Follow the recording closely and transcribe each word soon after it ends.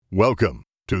Welcome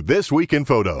to This Week in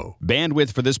Photo.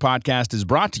 Bandwidth for this podcast is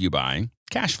brought to you by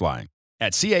CashFly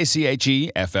at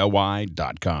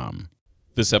CACHEFLY.com.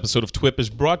 This episode of TWIP is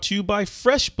brought to you by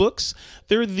FreshBooks.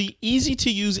 They're the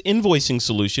easy-to-use invoicing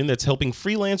solution that's helping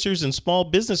freelancers and small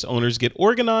business owners get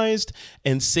organized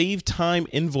and save time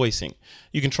invoicing.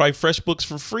 You can try FreshBooks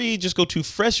for free. Just go to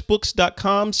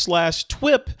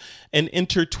freshbooks.com/TWIP and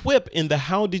enter TWIP in the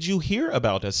How Did You Hear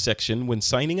About Us section when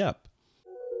signing up.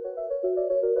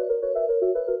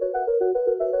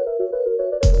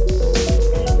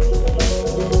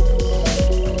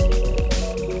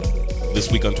 This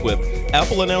week on TWIP,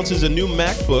 Apple announces a new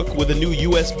MacBook with a new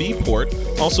USB port.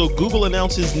 Also, Google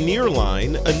announces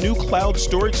Nearline, a new cloud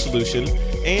storage solution,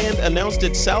 and announced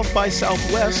at South by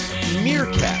Southwest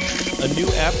Meerkat, a new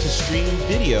app to stream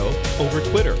video over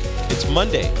Twitter. It's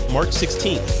Monday, March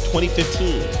 16th,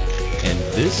 2015, and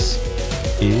this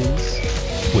is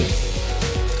TWIP.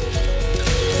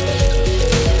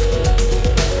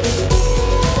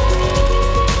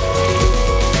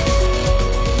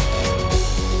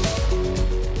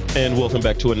 And welcome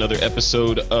back to another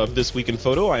episode of This Week in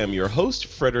Photo. I am your host,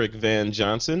 Frederick Van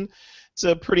Johnson. It's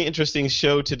a pretty interesting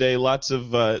show today. Lots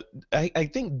of, I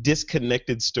think,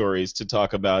 disconnected stories to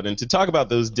talk about. And to talk about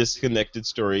those disconnected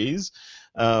stories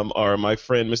are my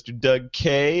friend, Mr. Doug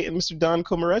Kaye, and Mr. Don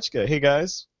Komarechka. Hey,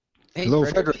 guys. Hey, hello,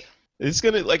 Frederick. It's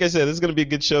gonna, like I said, this is gonna be a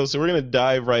good show, so we're gonna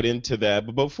dive right into that.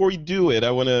 But before we do it,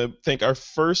 I want to thank our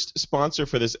first sponsor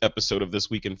for this episode of This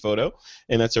Week in Photo,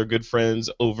 and that's our good friends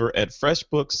over at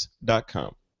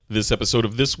FreshBooks.com. This episode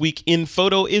of This Week in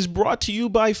Photo is brought to you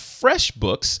by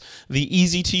FreshBooks, the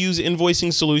easy-to-use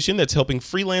invoicing solution that's helping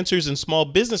freelancers and small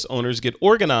business owners get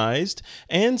organized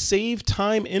and save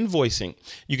time invoicing.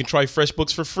 You can try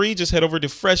FreshBooks for free. Just head over to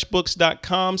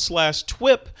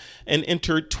freshbooks.com/TWIP and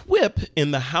enter TWIP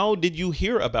in the How Did You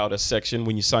Hear About Us section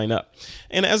when you sign up.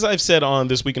 And as I've said on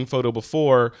This Week in Photo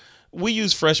before, we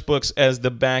use FreshBooks as the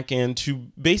back end to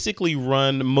basically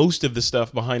run most of the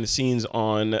stuff behind the scenes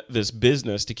on this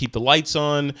business, to keep the lights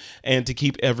on and to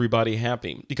keep everybody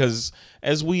happy. Because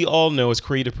as we all know, as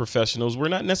creative professionals, we're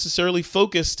not necessarily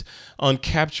focused on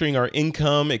capturing our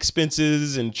income,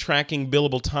 expenses, and tracking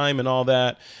billable time and all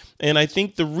that. And I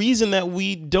think the reason that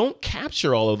we don't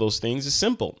capture all of those things is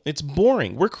simple. It's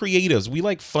boring. We're creatives. We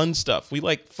like fun stuff. We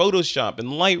like Photoshop and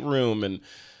Lightroom and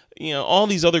all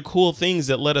these other cool things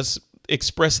that let us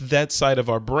express that side of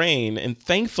our brain. And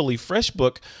thankfully,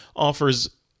 FreshBook offers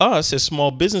us as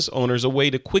small business owners a way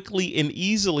to quickly and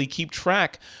easily keep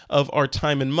track of our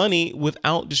time and money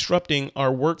without disrupting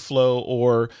our workflow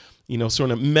or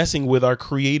sort of messing with our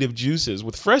creative juices.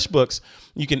 With FreshBooks,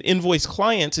 you can invoice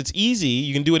clients. It's easy.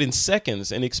 You can do it in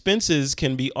seconds, and expenses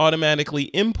can be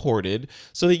automatically imported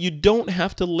so that you don't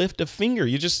have to lift a finger.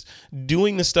 You're just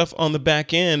doing the stuff on the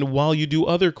back end while you do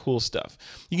other cool stuff.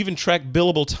 You can even track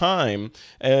billable time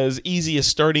as easy as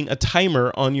starting a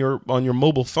timer on your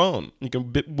mobile phone. You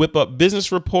can whip up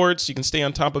business reports. You can stay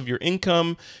on top of your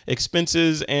income,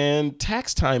 expenses, and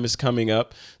tax time is coming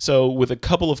up. So with a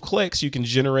couple of clicks, you can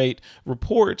generate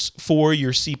reports for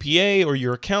your CPA or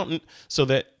your accountant so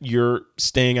that you're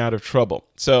staying out of trouble.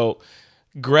 So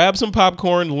grab some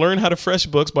popcorn, learn how to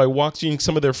FreshBooks by watching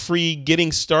some of their free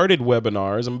Getting Started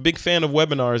webinars. I'm a big fan of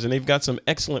webinars, and they've got some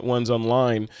excellent ones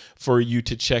online for you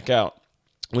to check out.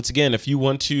 Once again, if you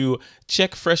want to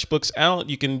check FreshBooks out,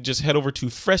 you can just head over to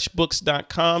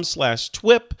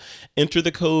freshbooks.com/TWIP, enter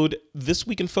the code This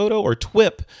Week in Photo or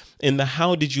TWIP in the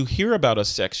How Did You Hear About Us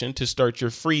section to start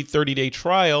your free 30-day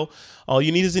trial. All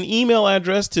you need is an email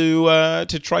address to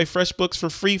try FreshBooks for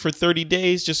free for 30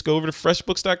 days. Just go over to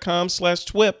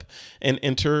freshbooks.com/TWIP and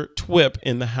enter TWIP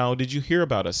in the How Did You Hear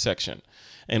About Us section.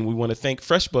 And we want to thank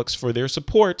FreshBooks for their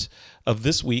support of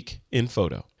This Week in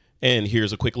Photo. And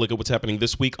here's a quick look at what's happening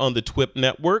this week on the TWIP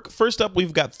network. First up,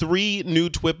 we've got 3 new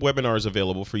TWIP webinars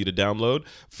available for you to download.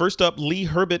 First up, Lee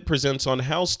Herbert presents on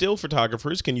how still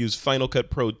photographers can use Final Cut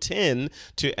Pro 10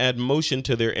 to add motion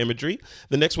to their imagery.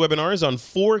 The next webinar is on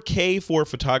 4K for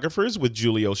photographers with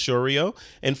Julio Shorio.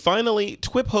 And finally,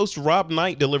 TWIP host Rob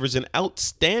Knight delivers an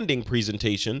outstanding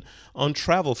presentation on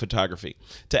travel photography.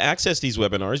 To access these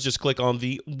webinars, just click on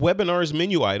the webinars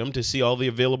menu item to see all the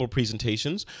available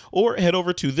presentations, or head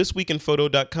over to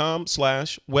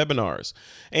thisweekinphoto.com/webinars.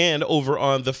 And over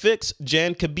on The Fix,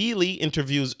 Jan Kabili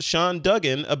interviews Sean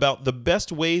Duggan about the best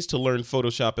ways to learn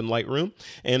Photoshop and Lightroom.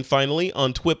 And finally,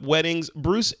 on TWIP Weddings,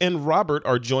 Bruce and Robert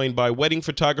are joined by wedding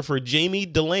photographer Jamie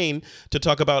Delane to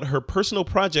talk about her personal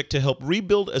project to help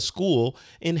rebuild a school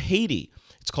in Haiti.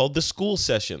 It's called The School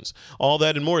Sessions. All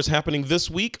that and more is happening this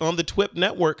week on the TWIP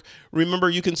Network. Remember,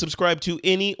 you can subscribe to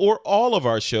any or all of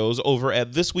our shows over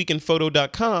at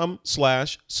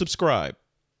thisweekinphoto.com/subscribe.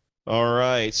 All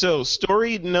right, so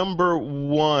story number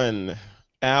 1.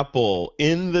 Apple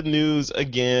in the news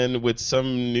again with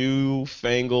some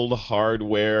newfangled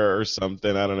hardware or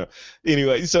something. I don't know.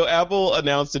 Anyway, so Apple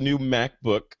announced a new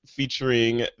MacBook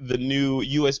featuring the new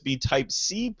USB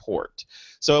Type-C port.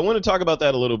 So I want to talk about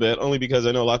that a little bit, only because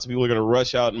I know lots of people are going to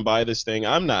rush out and buy this thing.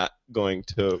 I'm not going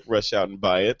to rush out and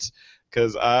buy it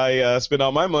because I spent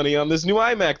all my money on this new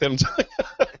iMac that I'm talking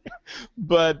about.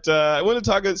 But I want to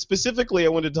talk specifically. I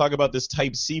want to talk about this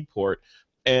Type-C port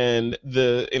and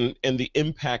the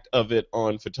impact of it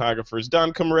on photographers.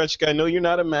 Don Komarechka, I know you're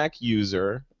not a Mac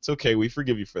user. It's okay, we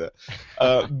forgive you for that.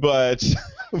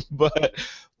 But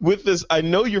with this, I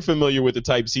know you're familiar with the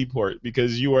Type-C port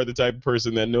because you are the type of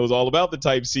person that knows all about the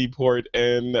Type-C port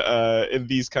and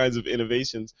these kinds of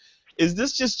innovations. Is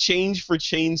this just change for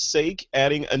change's sake,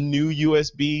 adding a new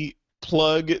USB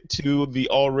plug to the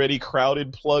already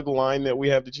crowded plug line that we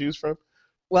have to choose from?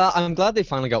 Well, I'm glad they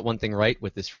finally got one thing right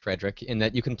with this, Frederick, in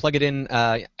that you can plug it in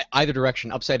either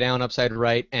direction, upside down, upside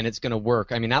right, and it's going to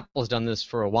work. I mean, Apple's done this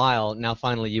for a while. Now,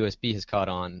 finally, USB has caught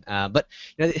on. But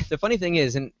the funny thing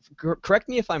is, and correct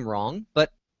me if I'm wrong,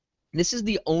 but this is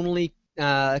the only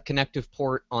connective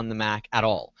port on the Mac at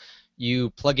all. You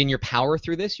plug in your power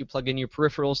through this, you plug in your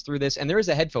peripherals through this, and there is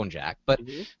a headphone jack. But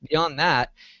beyond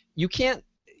that, you can't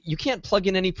plug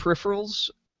in any peripherals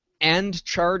and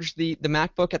charge the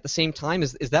MacBook at the same time.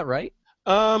 Is that right?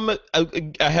 I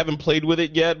haven't played with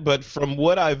it yet, but from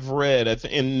what I've read,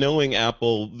 in knowing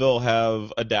Apple, they'll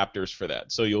have adapters for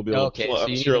that. So you'll be able to.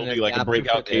 I'm sure it'll be like a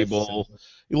breakout cable,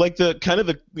 like the kind of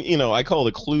the I call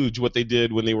it a kludge. What they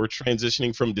did when they were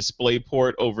transitioning from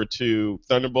DisplayPort over to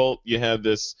Thunderbolt, you have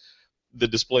the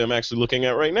display I'm actually looking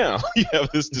at right now. You have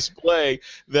this display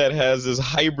that has this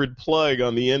hybrid plug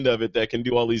on the end of it that can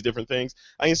do all these different things.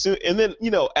 I assume, and then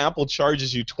Apple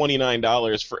charges you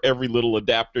 $29 for every little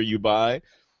adapter you buy.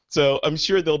 So I'm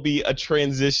sure there'll be a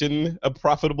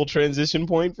profitable transition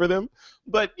point for them.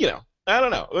 But I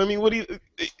don't know. I mean,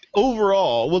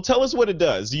 overall? Well, tell us what it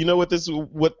does. Do you know what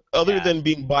other than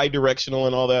being bi-directional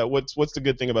and all that? What's the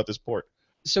good thing about this port?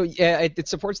 So yeah, it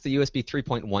supports the USB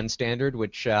 3.1 standard,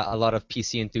 which a lot of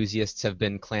PC enthusiasts have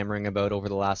been clamoring about over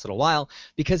the last little while,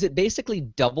 because it basically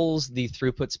doubles the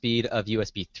throughput speed of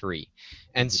USB 3,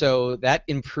 and so that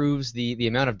improves the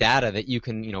amount of data that you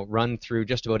can run through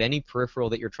just about any peripheral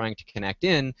that you're trying to connect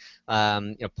in.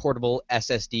 Portable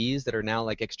SSDs that are now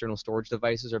like external storage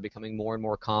devices are becoming more and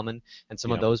more common, and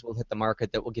some of those will hit the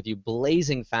market that will give you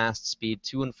blazing fast speed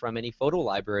to and from any photo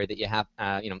library that you have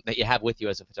with you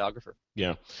as a photographer.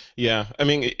 Yeah. I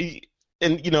mean,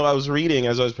 and I was reading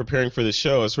as I was preparing for the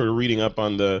show. I was sort of reading up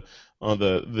on the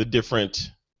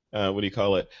different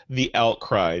the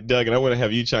outcry. Doug, and I want to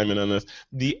have you chime in on this.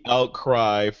 The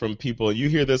outcry from people. You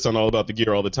hear this on All About the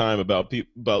Gear all the time about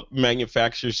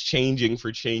manufacturers changing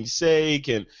for change's sake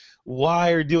and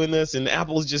why are doing this, and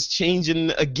Apple's just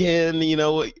changing again.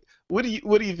 What do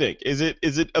you think? Is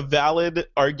it a valid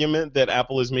argument that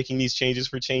Apple is making these changes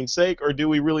for change's sake, or do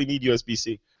we really need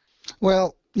USB-C?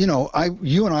 Well,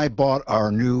 you and I bought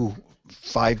our new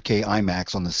 5K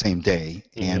iMacs on the same day,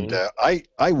 and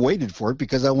I waited for it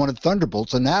because I wanted Thunderbolt.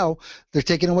 So now they're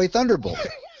taking away Thunderbolt.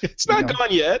 It's not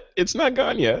gone yet. It's not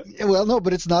gone yet. Well, no,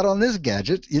 but it's not on this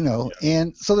gadget,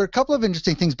 And so there are a couple of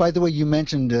interesting things. By the way, you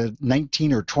mentioned a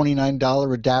 $19 or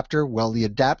 $29 adapter. Well, the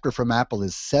adapter from Apple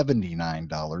is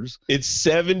 $79. It's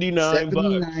 $79.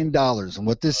 $79. And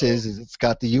what this is it's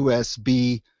got the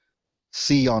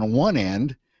USB-C on one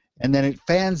end, and then it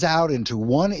fans out into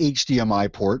one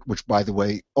HDMI port, which, by the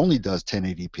way, only does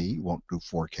 1080p. It won't do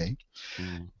 4K.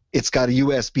 It's got a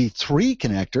USB 3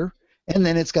 connector, and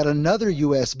then it's got another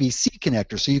USB-C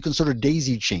connector, so you can sort of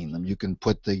daisy chain them. You can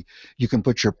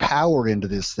put your power into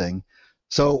this thing.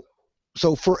 So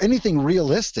for anything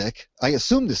realistic, I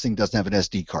assume this thing doesn't have an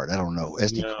SD card. I don't know.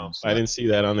 No, I didn't see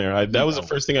that on there. That was the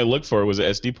first thing I looked for was an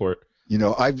SD port.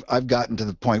 I've gotten to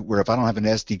the point where if I don't have an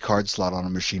SD card slot on a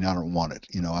machine, I don't want it.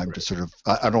 I'm just sort of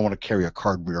I don't want to carry a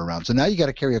card reader around. So now you got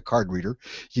to carry a card reader.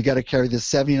 You got to carry this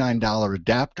 $79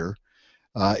 adapter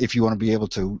if you want to be able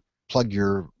to plug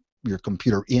your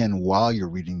computer in while you're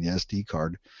reading the SD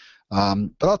card. But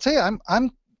I'll tell you,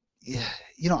 I'm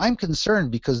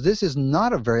concerned because this is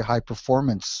not a very high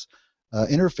performance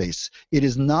interface. It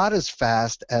is not as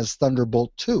fast as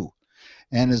Thunderbolt 2.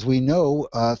 And as we know,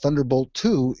 Thunderbolt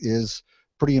 2 is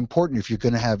pretty important if you're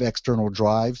going to have external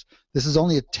drives. This is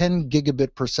only a 10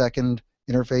 gigabit per second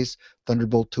interface.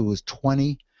 Thunderbolt 2 is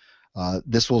 20.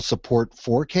 This will support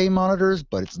 4K monitors,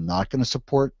 but it's not going to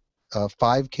support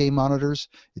 5K monitors.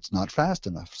 It's not fast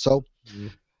enough. So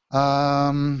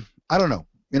I don't know.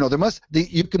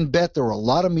 You can bet there were a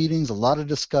lot of meetings, a lot of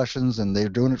discussions, and they're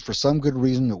doing it for some good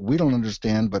reason that we don't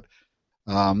understand. But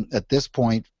at this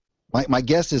point, my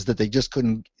guess is that they just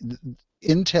couldn't.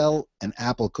 Intel and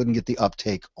Apple couldn't get the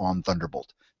uptake on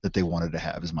Thunderbolt that they wanted to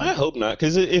have. I hope not,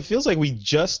 because it feels like we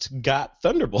just got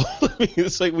Thunderbolt. I mean,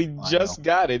 it's like we just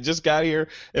got it, just got here,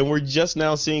 and we're just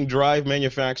now seeing drive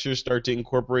manufacturers start to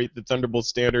incorporate the Thunderbolt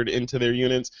standard into their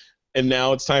units, and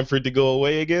now it's time for it to go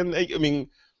away again. I mean,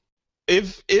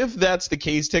 if that's the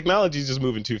case, technology is just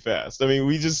moving too fast. I mean,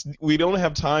 we don't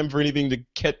have time for anything to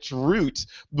catch root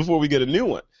before we get a new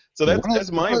one. So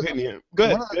that's my opinion. Go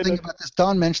ahead. One other thing about this,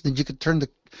 Don mentioned that you could turn the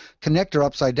connector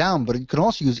upside down, but you can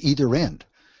also use either end.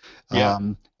 Yeah.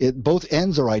 Both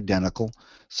ends are identical,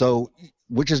 so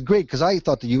which is great because I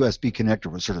thought the USB connector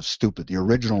was sort of stupid. The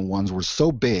original ones were so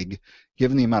big,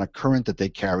 given the amount of current that they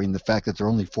carry and the fact that they're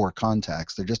only 4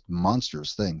 contacts. They're just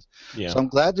monstrous things. Yeah. So I'm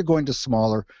glad they're going to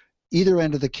smaller, either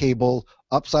end of the cable,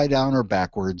 upside down or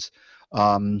backwards.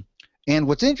 And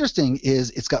what's interesting is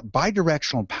it's got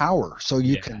bidirectional power, so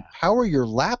you can power your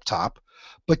laptop,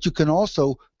 but you can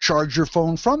also charge your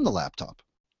phone from the laptop.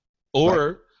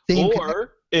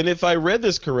 And if I read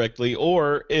this correctly,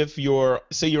 or if you're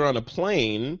on a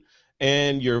plane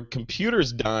and your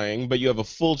computer's dying, but you have a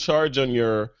full charge on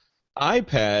your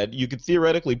iPad, you could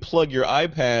theoretically plug your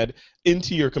iPad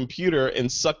into your computer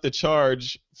and suck the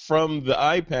charge from the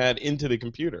iPad into the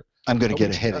computer. I'm going to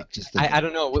get a headache. I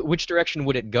don't know. Which direction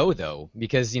would it go, though?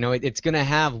 Because, it's going to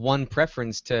have one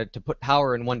preference to put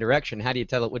power in one direction. How do you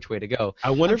tell it which way to go? I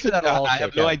wonder I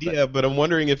have no idea, but I'm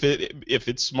wondering if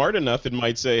it's smart enough, it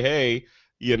might say, hey,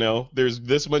 there's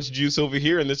this much juice over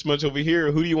here and this much over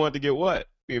here. Who do you want to get what?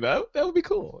 That would be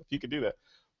cool if you could do that.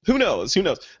 Who knows?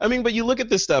 I mean, but you look at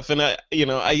this stuff, and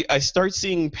I start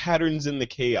seeing patterns in the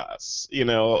chaos,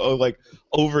 like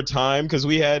over time, because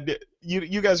we had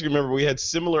you guys remember we had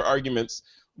similar arguments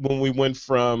when we went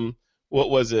from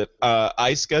what was it,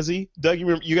 iSCSI? Doug,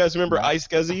 you guys remember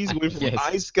iSCSIs? We went from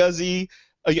iSCSI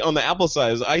on the Apple side,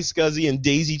 it was iSCSI and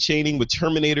daisy chaining with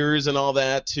terminators and all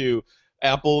that to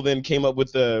Apple then came up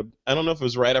with I don't know if it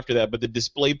was right after that, but the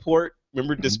DisplayPort.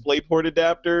 Remember DisplayPort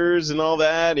adapters and all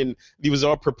that? And these was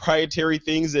all proprietary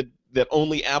things that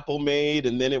only Apple made.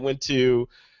 And then it went to,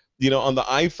 on the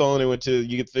iPhone,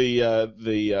 you get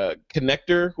the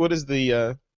connector. What is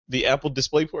the Apple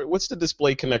DisplayPort? What's the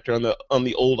display connector on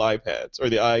the old iPads or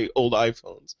the old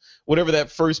iPhones? Whatever that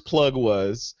first plug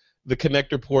was, the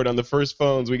connector port on the first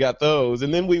phones, we got those.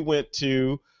 And then we went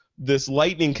to this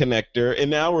lightning connector,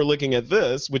 and now we're looking at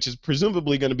this, which is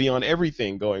presumably going to be on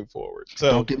everything going forward.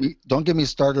 So don't get me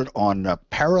started on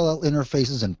parallel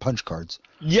interfaces and punch cards.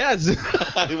 Yes,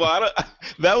 well,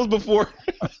 that was before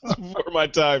my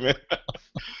time, man.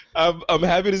 I'm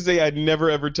happy to say I'd never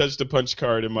ever touched a punch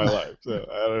card in my life. So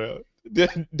I don't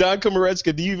know. Don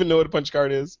Komarechka, do you even know what a punch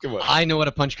card is? Come on. I know what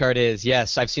a punch card is.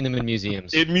 Yes, I've seen them in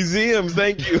museums. In museums,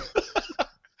 thank you.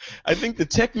 I think the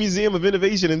Tech Museum of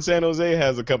Innovation in San Jose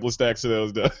has a couple of stacks of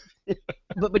those done.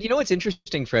 But what's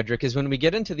interesting, Frederick, is when we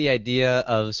get into the idea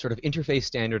of sort of interface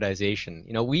standardization.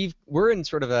 We're in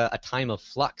sort of a time of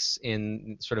flux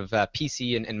in sort of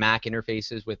PC and Mac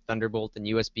interfaces with Thunderbolt and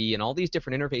USB and all these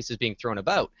different interfaces being thrown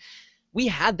about. We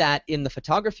had that in the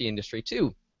photography industry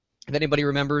too. If anybody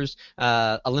remembers,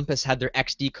 Olympus had their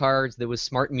XD cards. There was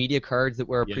smart media cards that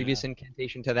were a previous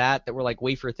incantation to that were like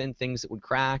wafer-thin things that would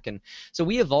crack. And so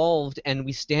we evolved and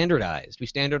we standardized. We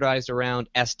standardized around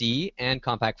SD and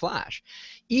compact flash.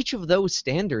 Each of those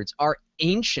standards are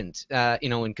ancient,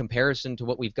 in comparison to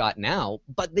what we've got now,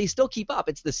 but they still keep up.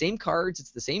 It's the same cards. It's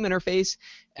the same interface.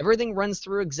 Everything runs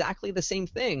through exactly the same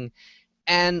thing.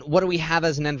 And what do we have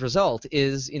as an end result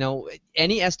is,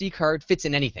 any SD card fits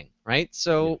in anything, right?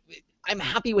 So I'm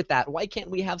happy with that. Why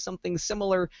can't we have something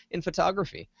similar in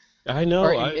photography? I know.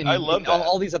 I love that.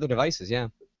 All these other devices, yeah.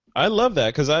 I love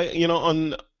that because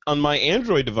on my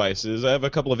Android devices, I have a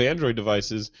couple of Android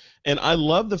devices, and I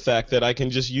love the fact that I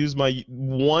can just use my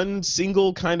one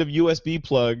single kind of USB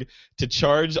plug to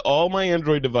charge all my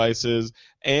Android devices,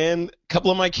 and a couple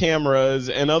of my cameras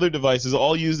and other devices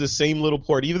all use the same little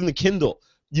port. Even the Kindle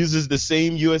uses the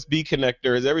same USB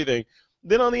connector as everything.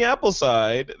 Then on the Apple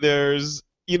side, there's,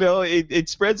 it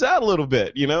spreads out a little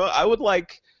bit. I would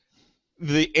like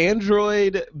the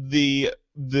Android, the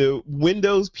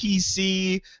Windows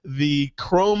PC, the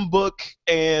Chromebook,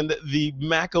 and the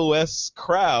Mac OS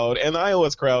crowd and the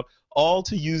iOS crowd all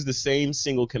to use the same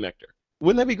single connector.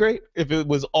 Wouldn't that be great if it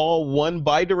was all one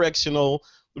bidirectional,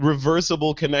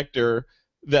 reversible connector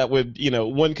that would,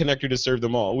 one connector to serve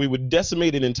them all. We would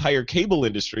decimate an entire cable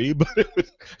industry, but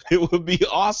it would be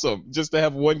awesome just to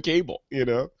have one cable, I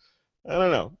don't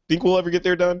know. Think we'll ever get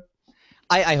there, Don?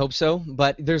 I hope so,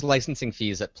 but there's licensing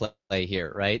fees at play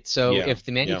here, right? So Yeah, if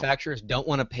the manufacturers don't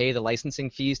want to pay the licensing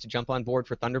fees to jump on board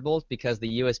for Thunderbolt because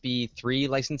the USB 3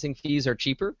 licensing fees are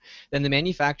cheaper, then the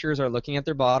manufacturers are looking at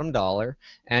their bottom dollar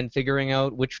and figuring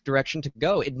out which direction to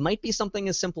go. It might be something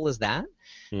as simple as that.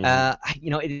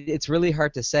 It's really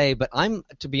hard to say, but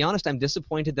to be honest, I'm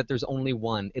disappointed that there's only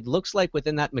one. It looks like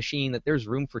within that machine that there's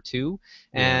room for two,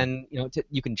 and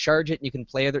you can charge it and you can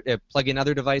plug in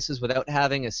other devices without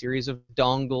having a series of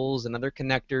dongles and other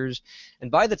connectors. And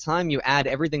by the time you add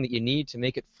everything that you need to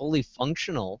make it fully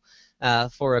functional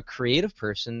for a creative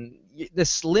person, the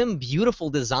slim,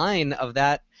 beautiful design of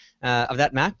that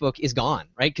MacBook is gone,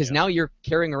 right? Because now you're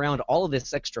carrying around all of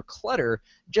this extra clutter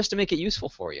just to make it useful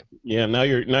for you. Yeah, now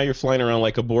you're flying around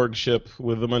like a Borg ship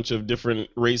with a bunch of different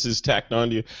races tacked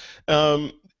onto you.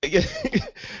 I'm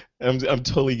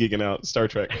totally geeking out. Star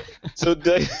Trek. So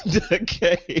Doug,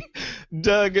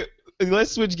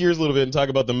 let's switch gears a little bit and talk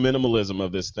about the minimalism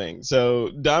of this thing. So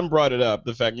Don brought it up,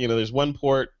 the fact there's one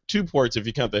port, two ports if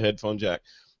you count the headphone jack,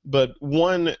 but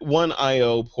one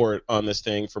I/O port on this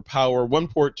thing for power, one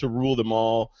port to rule them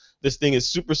all. This thing is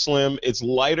super slim. It's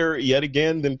lighter yet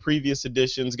again than previous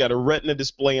editions. Got a Retina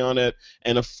display on it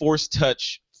and a Force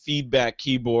Touch feedback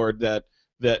keyboard that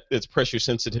it's pressure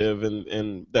sensitive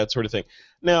and that sort of thing.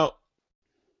 Now,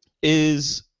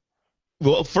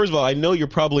 well, first of all, I know you're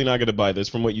probably not going to buy this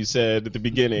from what you said at the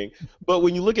beginning, but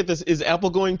when you look at this, is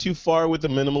Apple going too far with the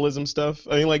minimalism stuff?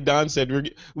 I mean, like Don said,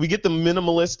 we get the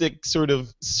minimalistic sort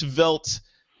of svelte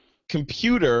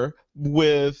computer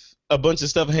with a bunch of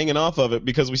stuff hanging off of it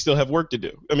because we still have work to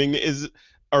do. I mean,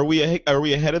 are we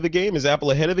ahead of the game? Is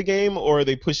Apple ahead of the game, or are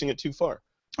they pushing it too far?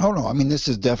 Oh no, I mean this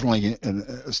is definitely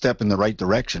a step in the right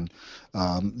direction.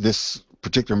 This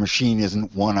particular machine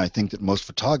isn't one I think that most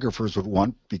photographers would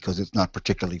want because it's not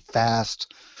particularly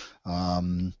fast,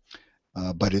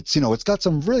 but it's it's got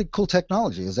some really cool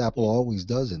technology, as Apple always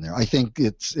does in there. I think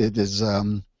it is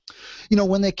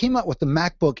when they came out with the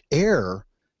MacBook Air,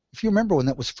 if you remember when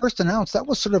that was first announced, that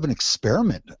was sort of an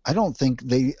experiment. I don't think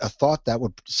they thought that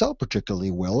would sell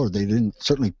particularly well, or they didn't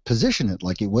certainly position it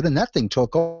like it would, and that thing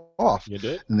took off. You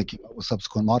did? And they came out with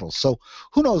subsequent models. So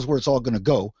who knows where it's all going to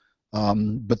go.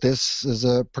 But this is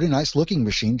a pretty nice looking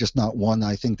machine, just not one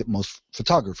I think that most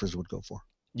photographers would go for.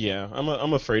 Yeah,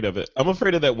 I'm afraid of it. I'm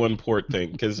afraid of that one port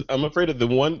thing because I'm afraid of the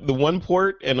one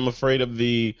port, and I'm afraid of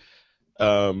the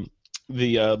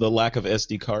lack of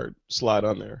SD card slot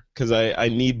on there because I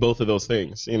need both of those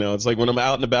things. It's like when I'm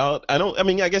out and about,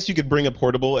 I guess you could bring a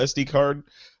portable SD card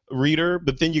reader,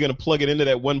 but then you're going to plug it into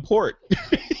that one port.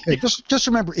 Hey, just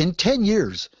remember, in 10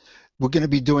 years, we're going to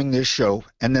be doing this show,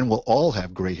 and then we'll all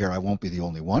have gray hair. I won't be the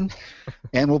only one.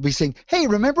 And we'll be saying, hey,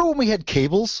 remember when we had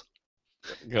cables?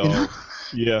 Oh,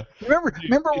 yeah. Remember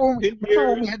when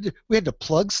we had to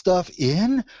plug stuff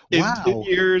in? Wow. In 10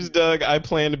 years, Doug, I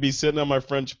plan to be sitting on my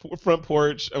front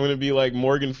porch. I'm going to be like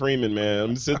Morgan Freeman, man.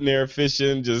 I'm sitting there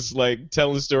fishing, just like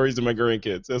telling stories to my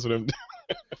grandkids. That's what I'm doing.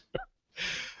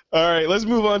 All right, let's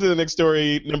move on to the next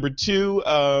story, number 2.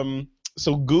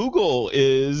 So Google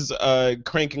is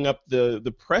cranking up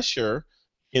the pressure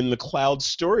in the cloud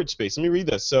storage space. Let me read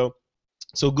this. So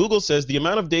Google says the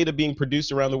amount of data being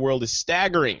produced around the world is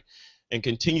staggering and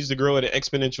continues to grow at an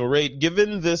exponential rate.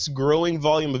 Given this growing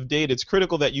volume of data, it's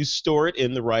critical that you store it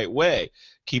in the right way,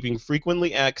 keeping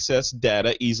frequently accessed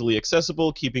data easily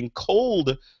accessible, keeping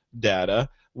cold data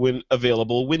when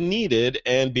available when needed,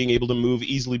 and being able to move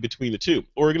easily between the two.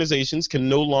 Organizations can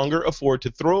no longer afford to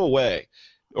throw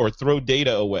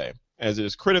data away, as it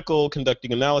is critical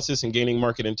conducting analysis and gaining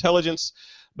market intelligence,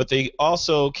 but they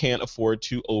also can't afford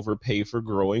to overpay for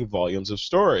growing volumes of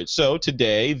storage. So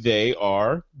today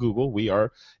Google, we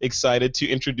are excited to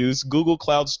introduce Google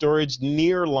Cloud Storage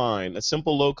Nearline, a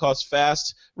simple, low-cost,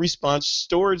 fast response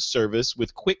storage service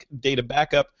with quick data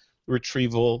backup,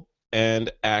 retrieval,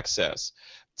 and access.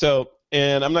 So,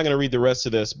 and I'm not going to read the rest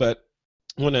of this, but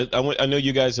I know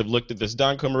you guys have looked at this.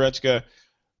 Don Komarechka,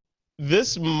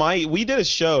 we did a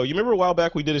show. You remember a while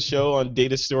back we did a show on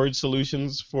data storage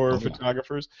solutions for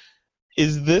photographers?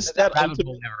 Is this that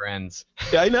ultimate? Never ends.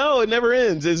 I know, it never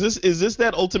ends. Is this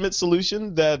that ultimate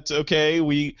solution that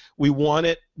we want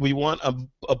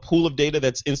a pool of data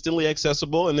that's instantly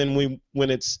accessible, and then when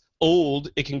it's old,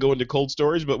 it can go into cold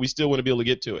storage, but we still want to be able to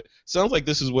get to it. Sounds like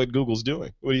this is what Google's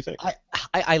doing. What do you think?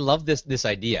 I love this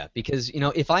idea because,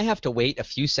 if I have to wait a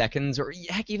few seconds or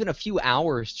heck even a few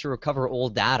hours to recover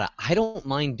old data, I don't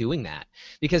mind doing that.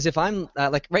 Because if I'm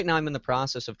like right now, I'm in the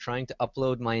process of trying to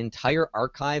upload my entire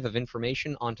archive of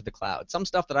information onto the cloud. Some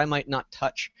stuff that I might not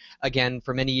touch again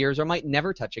for many years or might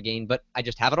never touch again, but I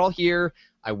just have it all here.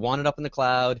 I want it up in the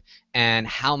cloud, and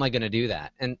how am I going to do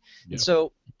that? And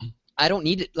so I don't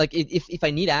need it. Like if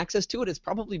I need access to it, it's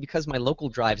probably because my local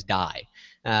drives die,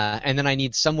 and then I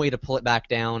need some way to pull it back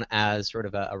down as sort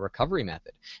of a recovery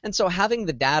method. And so having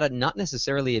the data not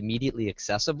necessarily immediately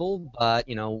accessible, but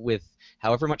with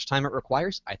however much time it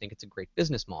requires, I think it's a great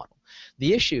business model.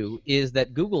 The issue is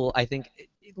that Google, I think,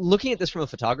 looking at this from a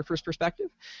photographer's perspective,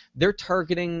 they're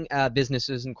targeting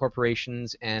businesses and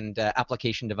corporations and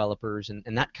application developers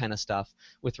and that kind of stuff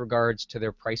with regards to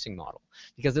their pricing model.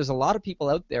 Because there's a lot of people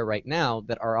out there right now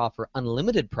that offer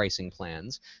unlimited pricing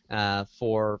plans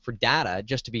for data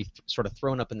just to be sort of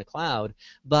thrown up in the cloud,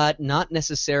 but not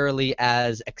necessarily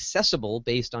as accessible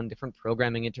based on different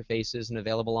programming interfaces and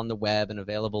available on the web and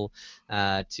available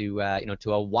to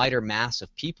a wider mass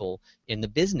of people in the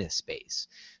business space.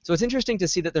 So it's interesting to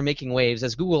see that they're making waves,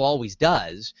 as Google always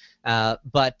does.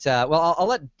 But I'll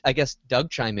let, I guess, Doug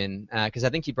chime in, because I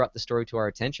think he brought the story to our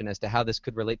attention as to how this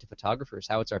could relate to photographers,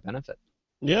 how it's our benefit.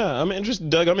 Yeah, I'm interested,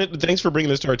 Doug. Thanks for bringing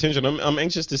this to our attention. I'm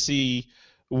anxious to see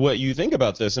what you think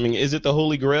about this. I mean, is it the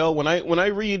holy grail? When I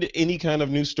read any kind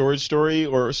of new storage story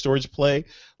or storage play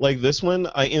like this one,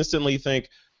 I instantly think,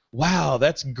 wow,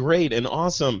 that's great and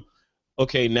awesome.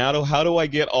 Okay, now how do I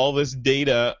get all this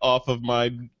data off of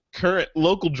my current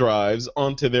local drives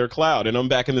onto their cloud? And I'm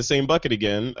back in the same bucket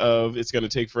again of it's going to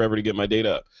take forever to get my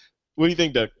data up. What do you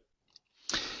think, Doug?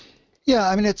 Yeah,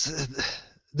 I mean, it's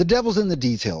the devil's in the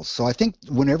details. So I think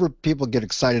whenever people get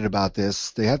excited about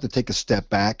this, they have to take a step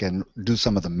back and do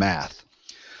some of the math.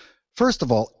 First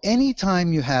of all,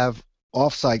 anytime you have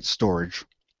offsite storage,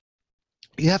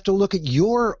 you have to look at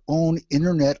your own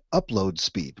internet upload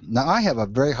speed. Now, I have a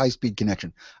very high-speed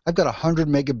connection. I've got 100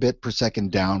 megabit per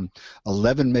second down,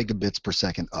 11 megabits per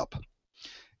second up.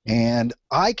 And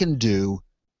I can do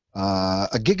a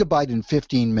gigabyte in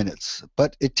 15 minutes.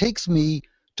 But it takes me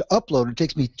to upload, it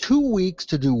takes me 2 weeks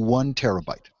to do 1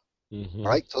 terabyte. Mm-hmm.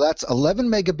 Right? So that's 11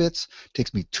 megabits.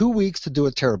 Takes me 2 weeks to do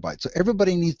a terabyte. So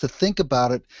everybody needs to think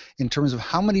about it in terms of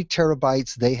how many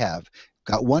terabytes they have.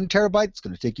 Got 1 terabyte, it's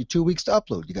going to take you 2 weeks to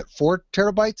upload. You got 4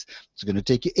 terabytes, it's going to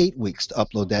take you 8 weeks to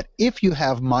upload that if you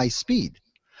have my speed.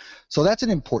 So that's an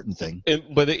important thing.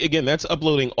 But again, that's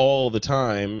uploading all the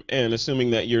time, and assuming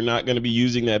that you're not going to be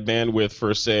using that bandwidth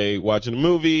for, say, watching a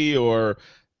movie or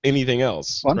anything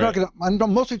else. Well, I'm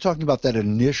mostly talking about that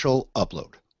initial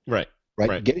upload. Right.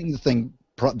 Getting the thing,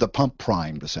 the pump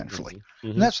primed, essentially. Mm-hmm.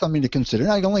 And that's something to consider.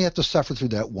 And I only have to suffer through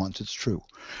that once, it's true.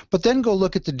 But then go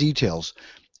look at the details.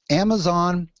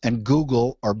 Amazon and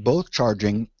Google are both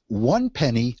charging 1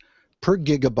 penny per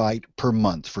gigabyte per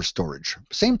month for storage.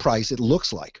 Same price, it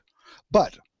looks like.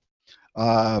 But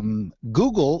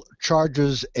Google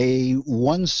charges a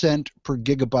 1 cent per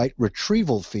gigabyte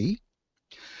retrieval fee.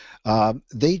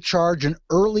 They charge an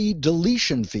early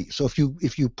deletion fee. So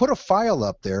if you put a file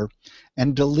up there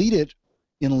and delete it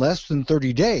in less than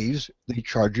 30 days, they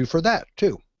charge you for that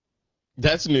too.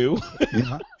 That's new.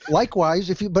 Yeah. Likewise,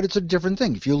 but it's a different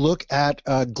thing. If you look at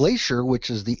Glacier, which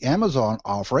is the Amazon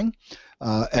offering,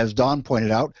 as Don pointed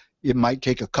out, it might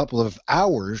take a couple of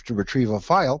hours to retrieve a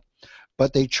file,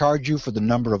 but they charge you for the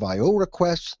number of I/O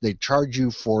requests. They charge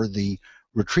you for the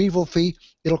retrieval fee.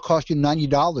 It'll cost you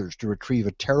 $90 to retrieve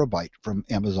a terabyte from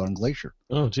Amazon Glacier.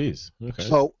 Oh, geez. Okay.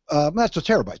 So that's a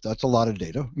terabyte. That's a lot of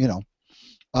data,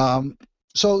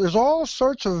 So there's all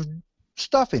sorts of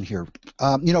stuff in here.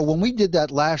 When we did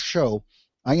that last show,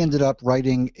 I ended up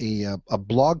writing a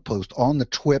blog post on the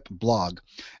TWIP blog,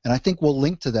 and I think we'll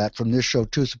link to that from this show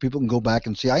too, so people can go back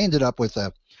and see. I ended up with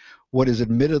what is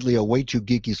admittedly a way too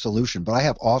geeky solution, but I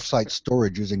have offsite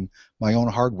storage using my own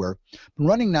hardware. Been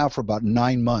running now for about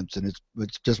 9 months, and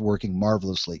it's just working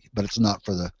marvelously. But it's not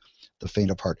for the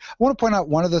faint of heart. I want to point out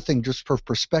one other thing, just for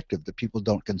perspective, that people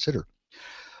don't consider.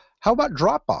 How about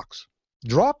Dropbox?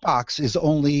 Dropbox is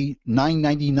only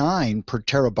 $9.99 per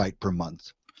terabyte per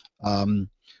month.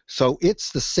 So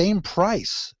it's the same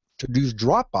price to use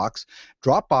Dropbox.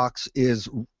 Dropbox is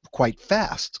quite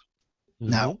fast.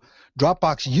 Mm-hmm. Now,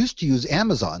 Dropbox used to use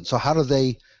Amazon, so how do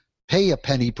they pay a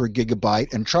penny per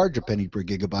gigabyte and charge a penny per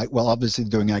gigabyte? Well, obviously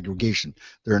doing aggregation.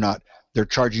 They're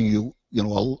charging you,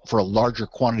 for a larger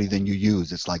quantity than you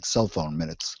use. It's like cell phone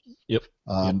minutes. Yep.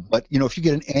 But if you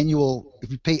get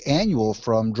if you pay annual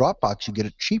from Dropbox, you get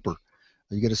it cheaper.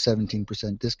 So you get a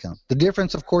 17% discount. The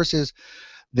difference, of course, is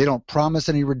they don't promise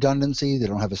any redundancy. They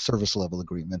don't have a service level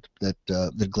agreement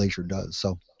that Glacier does.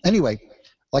 So anyway,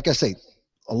 like I say,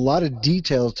 a lot of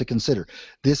details to consider.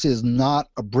 This is not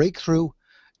a breakthrough.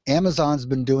 Amazon's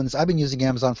been doing this. I've been using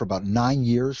Amazon for about 9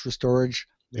 years for storage.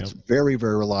 Yeah. It's very,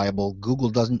 very reliable. Google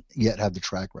doesn't yet have the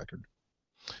track record.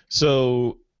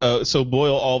 So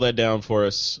boil all that down for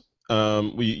us.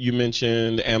 You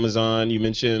mentioned Amazon, you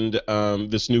mentioned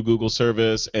this new Google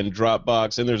service and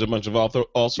Dropbox, and there's a bunch of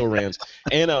also rans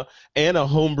and a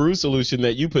homebrew solution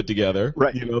that you put together,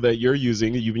 Right. That you're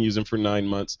using, that you've been using for 9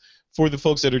 months. For the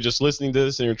folks that are just listening to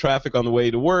this and are in traffic on the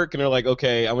way to work and they're like,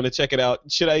 okay, I'm going to check it out.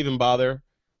 Should I even bother?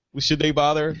 Should they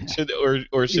bother?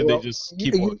 Or should they just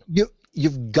keep working?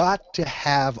 You've got to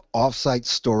have offsite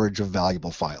storage of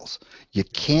valuable files. You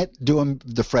can't do them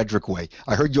the Frederick way.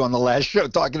 I heard you on the last show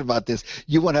talking about this.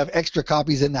 You want to have extra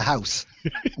copies in the house.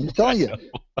 I'm telling you.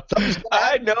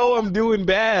 I know I'm doing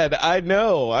bad. I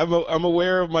know. I'm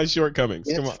aware of my shortcomings.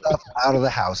 Get Come on. stuff out of the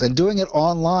house. And doing it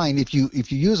online, if you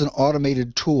use an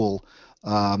automated tool,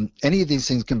 any of these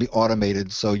things can be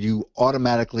automated, so you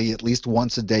automatically, at least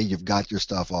once a day, you've got your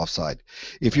stuff offsite.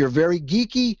 If you're very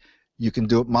geeky, you can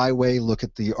do it my way. Look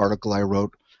at the article I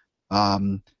wrote.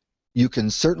 You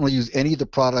can certainly use any of the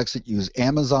products that use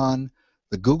Amazon.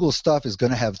 The Google stuff is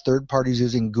going to have third parties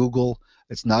using Google.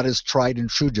 It's not as tried and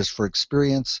true just for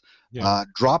experience. Yeah.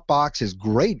 Dropbox is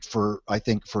great I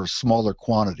think, for smaller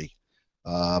quantity.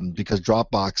 Because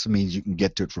Dropbox means you can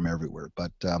get to it from everywhere.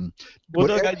 But Well,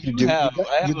 Doug, I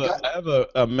have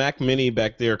a Mac Mini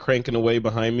back there cranking away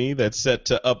behind me that's set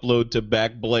to upload to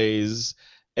Backblaze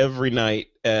every night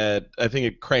at, I think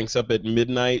it cranks up at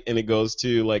midnight and it goes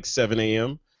to like 7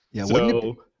 a.m. Yeah,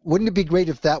 So wouldn't it be great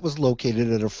if that was located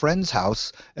at a friend's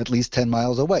house at least 10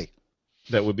 miles away?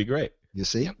 that would be great. You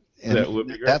see? And That would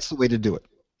be great. that's the way to do it.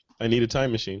 I need a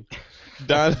time machine.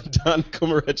 Don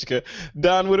Komarechka.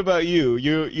 Don, what about you?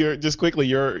 You're just quickly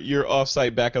your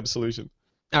offsite backup solution.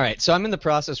 All right, so I'm in the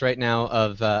process right now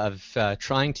of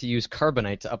trying to use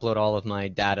Carbonite to upload all of my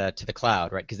data to the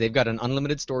cloud, right? Because they've got an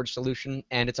unlimited storage solution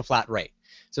and it's a flat rate.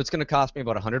 So it's going to cost me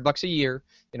about $100 a year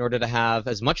in order to have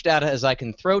as much data as I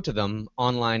can throw to them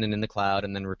online and in the cloud,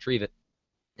 and then retrieve it,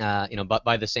 but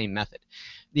by the same method.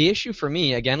 The issue for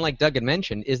me, again, like Doug had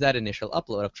mentioned, is that initial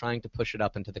upload of trying to push it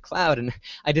up into the cloud. And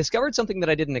I discovered something that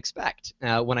I didn't expect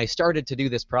when I started to do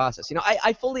this process.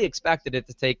 I fully expected it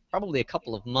to take probably a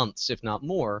couple of months, if not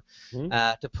more,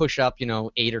 to push up,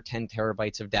 8 or 10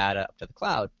 terabytes of data up to the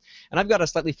cloud. And I've got a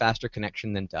slightly faster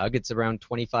connection than Doug. It's around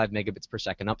 25 megabits per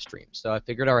second upstream. So I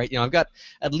figured, all right, I've got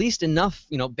at least enough,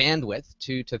 bandwidth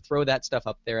to throw that stuff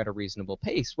up there at a reasonable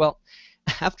pace. Well,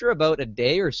 after about a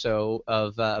day or so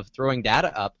of throwing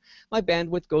data up, my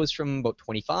bandwidth goes from about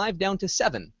 25 down to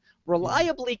 7,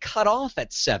 reliably cut off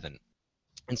at 7.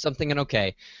 And so I'm thinking,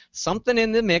 okay, something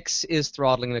in the mix is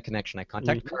throttling the connection. I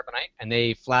contact Carbonite, and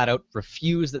they flat out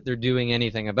refuse that they're doing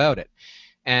anything about it.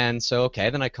 And so, okay,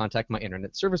 then I contact my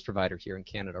internet service provider here in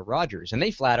Canada, Rogers, and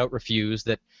they flat out refuse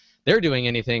that they're doing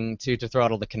anything to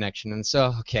throttle the connection. And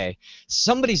so, okay,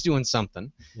 somebody's doing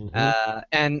something.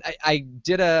 And I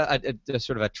did a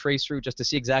sort of a trace route just to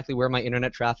see exactly where my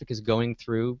internet traffic is going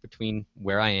through between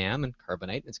where I am and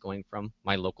Carbonite. It's going from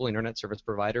my local internet service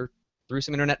provider through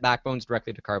some internet backbones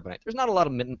directly to Carbonite. There's not a lot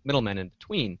of middlemen in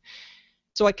between.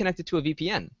 So I connected to a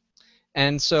VPN.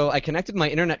 And so I connected my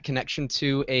internet connection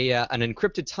to an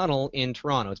encrypted tunnel in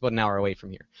Toronto. It's about an hour away from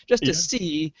here, just to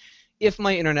see if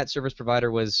my internet service provider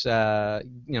was,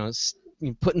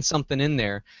 putting something in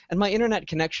there. And my internet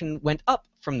connection went up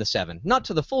from the 7, not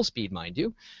to the full speed, mind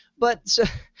you. But so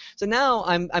now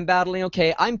I'm battling.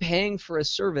 Okay, I'm paying for a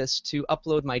service to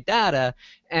upload my data,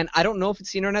 and I don't know if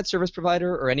it's the internet service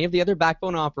provider or any of the other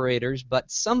backbone operators,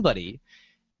 but somebody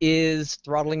is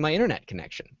throttling my internet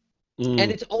connection.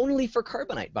 And it's only for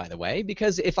Carbonite, by the way,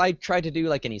 because if I try to do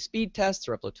like any speed tests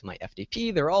or upload to my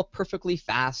FTP, they're all perfectly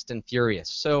fast and furious.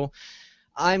 So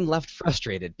I'm left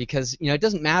frustrated because it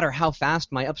doesn't matter how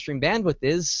fast my upstream bandwidth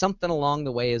is, something along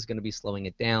the way is going to be slowing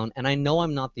it down, and I know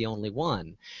I'm not the only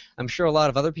one. I'm sure a lot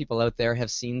of other people out there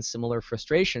have seen similar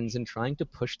frustrations in trying to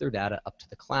push their data up to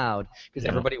the cloud because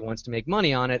everybody wants to make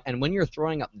money on it, and when you're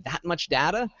throwing up that much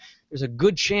data, there's a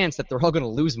good chance that they're all going to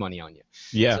lose money on you.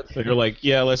 Yeah, so you're like,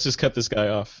 let's just cut this guy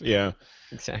off. Yeah.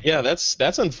 Exactly. Yeah,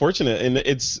 that's unfortunate, and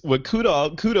it's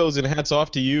kudos and hats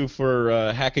off to you for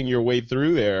hacking your way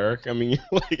through there. I mean,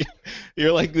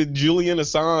 you're like the Julian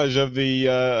Assange of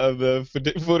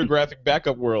the photographic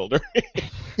backup world.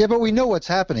 Yeah, but we know what's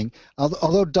happening.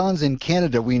 Although Don's in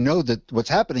Canada, we know that what's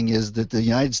happening is that the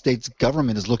United States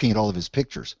government is looking at all of his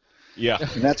pictures. Yeah,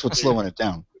 and that's what's slowing it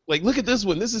down. Like, look at this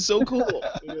one. This is so cool.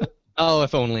 Oh,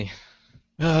 if only.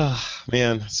 Ah,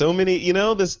 man, so many.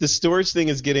 The storage thing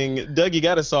is getting. Doug, you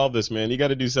got to solve this, man. You got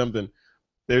to do something.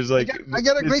 There's I got a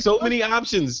there's great so solution. many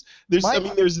options.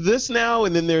 There's this now,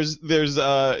 and then there's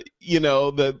the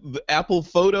Apple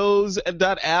Photos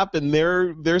app and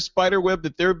their spider web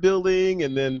that they're building,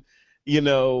 and then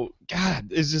God,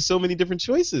 there's just so many different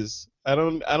choices. I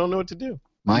don't know what to do.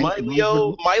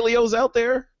 MyLeo's out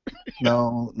there.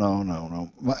 No.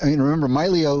 I mean, remember,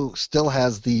 MyLeo still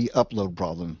has the upload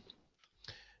problem.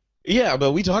 Yeah,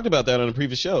 but we talked about that on a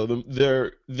previous show.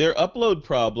 Their upload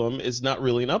problem is not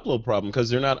really an upload problem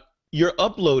because you're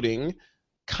uploading,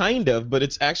 kind of, but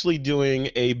it's actually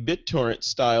doing a BitTorrent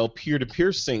style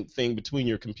peer-to-peer sync thing between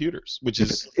your computers, which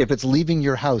If it's leaving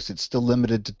your house, it's still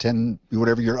limited to 10,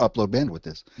 whatever your upload bandwidth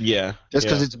is. Yeah. Just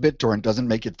because it's BitTorrent doesn't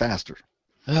make it faster.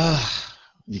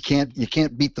 You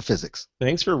can't beat the physics.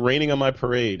 Thanks for raining on my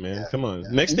parade, man. Come on.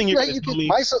 Next thing you're going to tell me.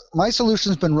 My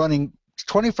solution's been running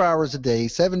 24 hours a day,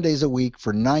 7 days a week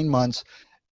for 9 months.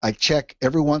 I check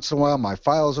every once in a while. My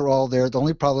files are all there. The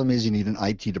only problem is you need an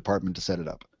IT department to set it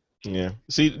up. Yeah.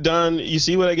 See, Don, you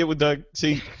see what I get with Doug?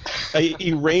 See,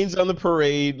 he rains on the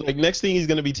parade. Like, next thing he's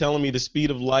going to be telling me the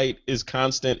speed of light is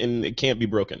constant and it can't be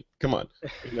broken. Come on.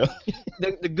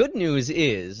 The good news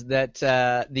is that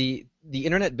the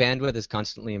internet bandwidth is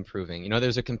constantly improving.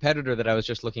 There's a competitor that I was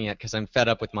just looking at because I'm fed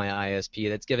up with my ISP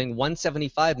that's giving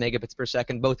 175 megabits per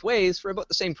second both ways for about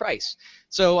the same price.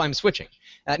 So I'm switching.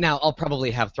 Now, I'll probably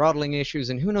have throttling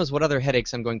issues and who knows what other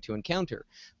headaches I'm going to encounter.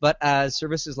 But as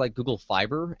services like Google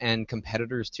Fiber and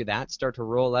competitors to that start to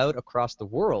roll out across the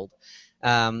world,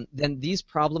 then these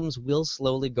problems will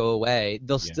slowly go away.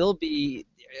 They'll still be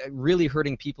really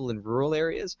hurting people in rural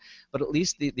areas, but at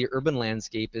least the urban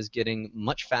landscape is getting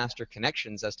much faster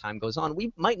connections as time goes on.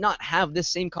 We might not have this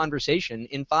same conversation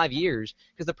in 5 years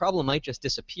because the problem might just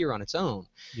disappear on its own.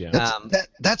 Yeah.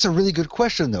 That's a really good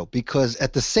question, though, because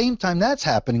at the same time that's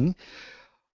happening,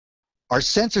 our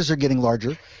sensors are getting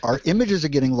larger, our images are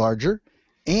getting larger,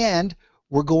 and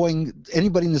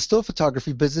anybody in the still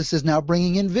photography business is now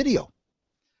bringing in video.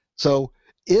 So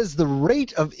is the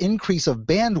rate of increase of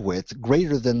bandwidth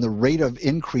greater than the rate of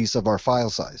increase of our file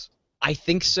size? I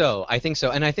think so.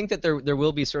 And I think that there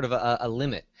will be sort of a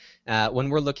limit. When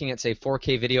we're looking at, say,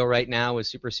 4K video right now is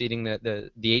superseding the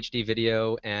HD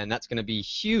video, and that's going to be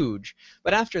huge.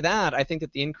 But after that, I think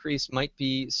that the increase might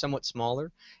be somewhat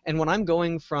smaller. And when I'm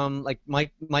going from, like, my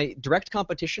direct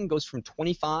competition goes from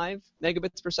 25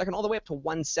 megabits per second all the way up to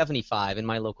 175 in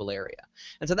my local area.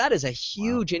 And so that is a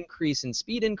huge increase in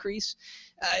speed increase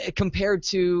compared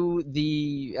to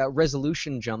the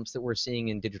resolution jumps that we're seeing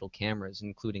in digital cameras,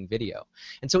 including video.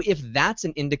 And so if that's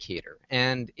an indicator,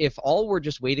 and if all we're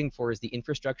just waiting for is the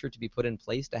infrastructure to be put in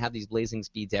place to have these blazing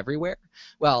speeds everywhere,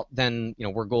 well, then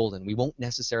we're golden. We won't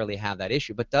necessarily have that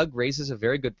issue. But Doug raises a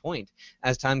very good point.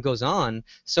 As time goes on,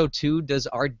 so too does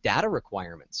our data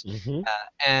requirements. Mm-hmm.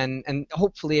 And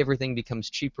hopefully everything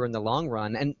becomes cheaper in the long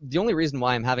run. And the only reason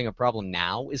why I'm having a problem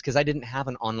now is because I didn't have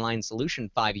an online solution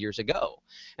 5 years ago.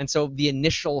 And so the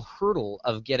initial hurdle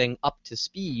of getting up to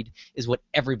speed is what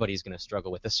everybody's going to struggle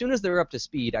with. As soon as they're up to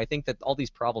speed, I think that all these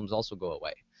problems also go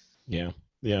away. Yeah,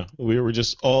 we were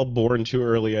just all born too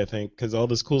early, I think, because all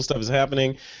this cool stuff is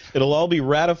happening. It'll all be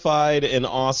ratified and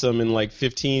awesome in like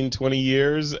 15, 20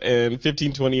 years, and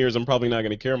 15, 20 years I'm probably not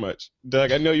going to care much.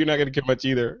 Doug, I know you're not going to care much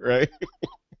either, right?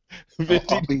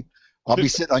 I'll be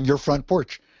sitting on your front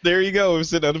porch. There you go. We'll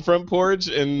sit on the front porch,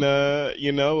 and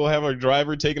we'll have our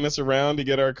driver taking us around to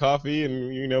get our coffee, and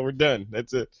we're done.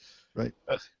 That's it. Right.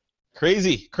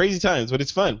 Crazy times, but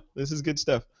it's fun. This is good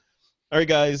stuff. All right,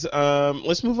 guys.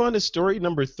 Let's move on to story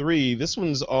number 3. This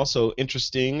one's also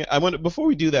interesting. Before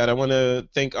we do that, I want to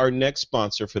thank our next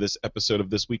sponsor for this episode of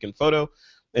This Week in Photo,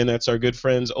 and that's our good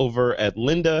friends over at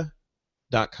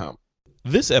lynda.com.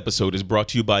 This episode is brought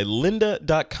to you by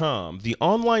lynda.com, the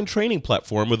online training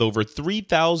platform with over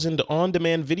 3,000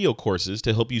 on-demand video courses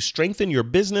to help you strengthen your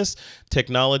business,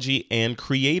 technology, and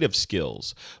creative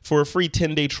skills. For a free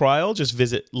 10-day trial, just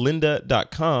visit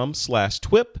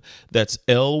lynda.com/TWIP. That's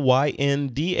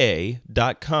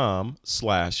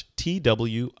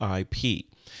lynda.com/TWIP.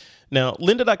 Now,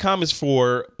 lynda.com is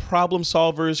for problem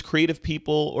solvers, creative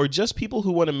people, or just people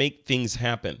who want to make things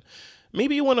happen.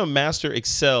 Maybe you want to master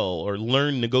Excel or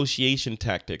learn negotiation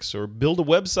tactics or build a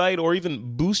website or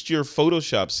even boost your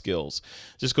Photoshop skills.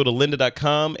 Just go to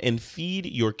lynda.com and feed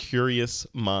your curious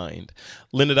mind.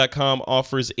 Lynda.com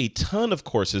offers a ton of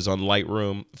courses on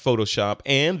Lightroom, Photoshop,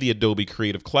 and the Adobe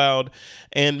Creative Cloud,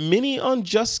 and many on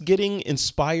just getting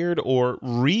inspired or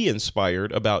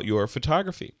re-inspired about your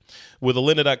photography. With a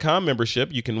lynda.com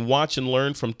membership, you can watch and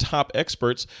learn from top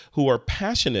experts who are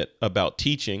passionate about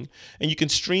teaching, and you can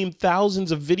stream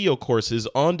thousands of video courses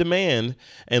on demand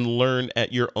and learn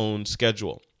at your own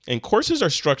schedule. And courses are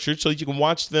structured so that you can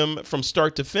watch them from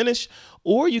start to finish,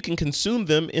 or you can consume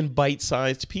them in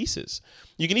bite-sized pieces.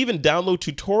 You can even download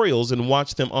tutorials and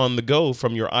watch them on the go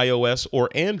from your iOS or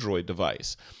Android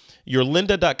device. Your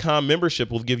lynda.com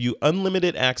membership will give you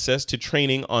unlimited access to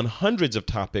training on hundreds of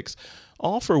topics,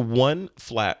 all for one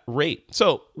flat rate.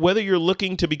 So whether you're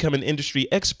looking to become an industry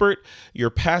expert, you're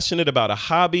passionate about a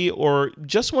hobby, or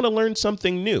just want to learn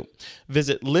something new,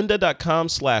 visit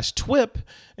lynda.com/TWIP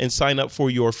and sign up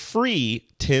for your free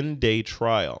 10-day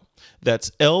trial. That's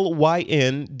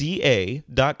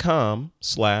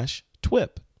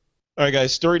lynda.com/TWIP. All right,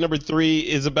 guys, story number 3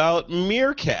 is about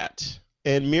Meerkat.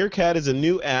 And Meerkat is a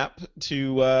new app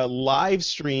to live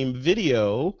stream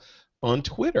video on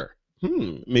Twitter.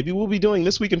 Maybe we'll be doing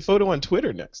This Week in Photo on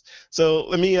Twitter next. So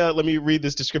let me read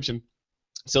this description.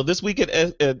 So this week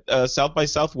at South by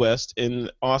Southwest in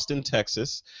Austin,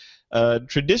 Texas,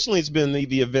 traditionally it's been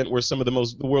the event where some of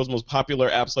the world's most popular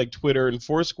apps like Twitter and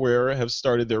Foursquare have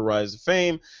started their rise to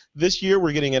fame. This year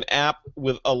we're getting an app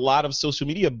with a lot of social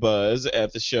media buzz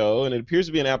at the show, and it appears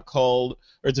to be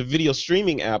it's a video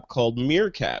streaming app called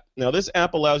Meerkat. Now this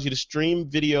app allows you to stream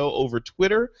video over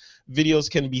Twitter.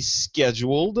 Videos can be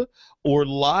scheduled or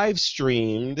live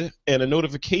streamed, and a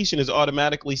notification is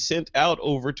automatically sent out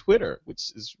over Twitter,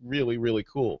 which is really, really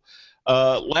cool.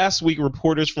 Last week,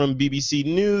 reporters from BBC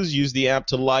News used the app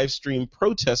to live stream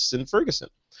protests in Ferguson.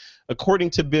 According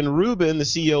to Ben Rubin, the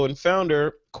CEO and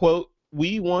founder, quote,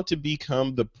 "We want to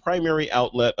become the primary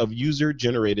outlet of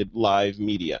user-generated live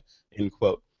media," end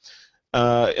quote.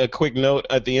 A quick note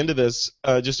at the end of this,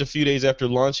 just a few days after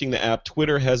launching the app,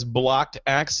 Twitter has blocked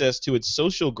access to its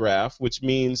social graph, which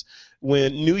means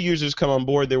when new users come on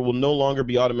board, they will no longer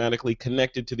be automatically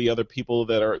connected to the other people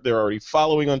they're already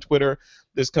following on Twitter.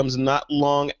 This comes not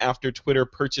long after Twitter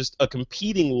purchased a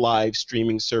competing live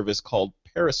streaming service called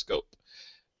Periscope.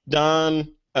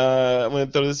 Don, I'm going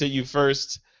to throw this at you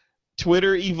first.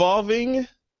 Twitter evolving?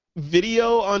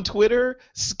 Video on Twitter,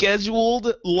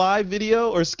 scheduled live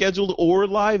video or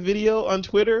live video on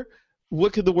Twitter.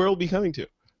 What could the world be coming to?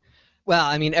 Well,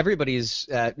 I mean, everybody's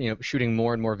shooting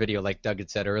more and more video, like Doug had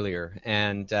said earlier,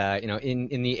 and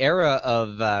in the era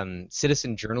of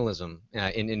citizen journalism,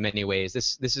 in many ways,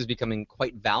 this is becoming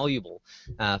quite valuable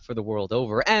for the world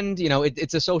over, and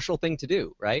it's a social thing to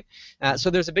do, right? So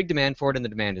there's a big demand for it, and the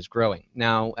demand is growing.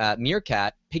 Now,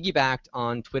 Meerkat piggybacked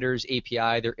on Twitter's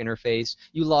API, their interface.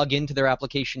 You log into their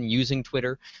application using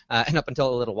Twitter, and up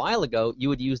until a little while ago, you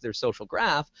would use their social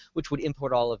graph, which would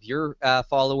import all of your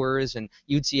followers, and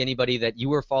you'd see anybody that you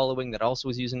were following that also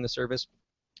was using the service,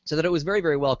 so that it was very,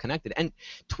 very well connected. And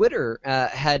Twitter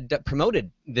had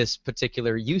promoted this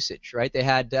particular usage, right? They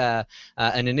had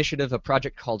an initiative, a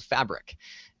project called Fabric.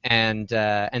 And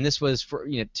this was for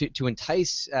to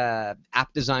entice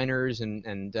app designers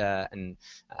and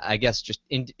I guess just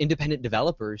independent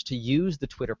developers to use the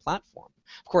Twitter platform.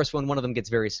 Of course, when one of them gets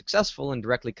very successful and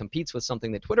directly competes with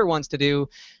something that Twitter wants to do,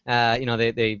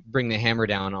 they bring the hammer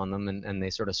down on them and they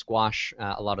sort of squash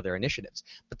a lot of their initiatives.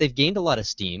 But they've gained a lot of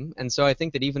steam, and so I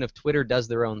think that even if Twitter does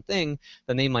their own thing,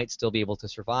 then they might still be able to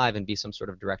survive and be some sort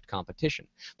of direct competition.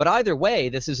 But either way,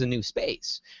 this is a new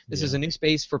space. This is a new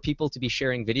space for people to be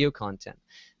sharing video content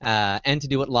and to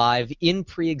do it live in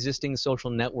pre-existing social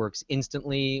networks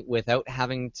instantly without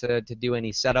having to do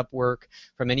any setup work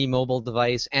from any mobile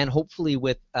device, and hopefully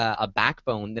with a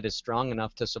backbone that is strong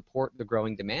enough to support the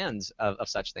growing demands of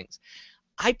such things.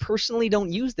 I personally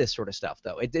don't use this sort of stuff,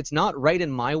 though. It's not right in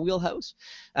my wheelhouse.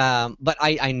 But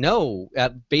I know,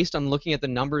 based on looking at the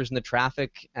numbers and the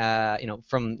traffic,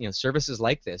 from services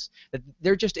like this, that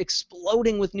they're just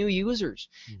exploding with new users.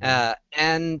 Mm-hmm.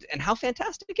 And how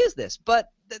fantastic is this?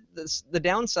 But the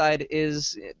downside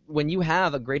is when you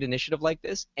have a great initiative like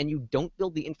this and you don't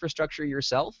build the infrastructure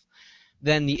yourself,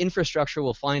 then the infrastructure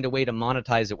will find a way to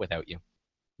monetize it without you.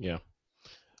 Yeah.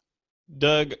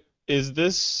 Doug, is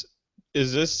this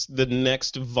the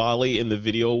next volley in the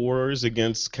video wars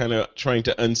against kind of trying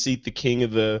to unseat the king of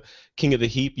the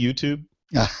heap, YouTube?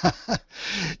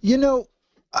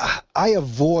 I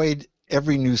avoid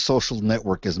every new social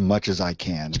network as much as I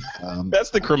can.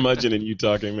 That's the curmudgeon in you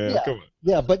talking, man. Yeah. Come on.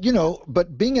 Yeah, but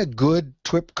but being a good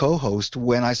TWIP co-host,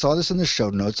 when I saw this in the show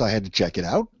notes, I had to check it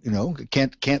out.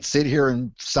 Can't sit here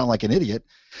and sound like an idiot.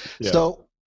 Yeah. So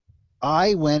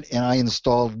I went and I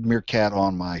installed Meerkat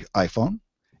on my iPhone,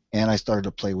 and I started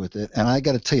to play with it. And I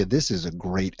got to tell you, this is a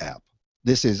great app.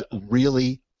 This is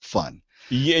really fun.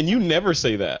 Yeah, and you never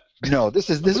say that. No, this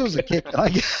was a kick.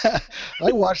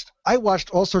 I watched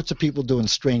all sorts of people doing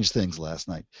strange things last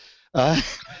night.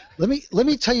 Let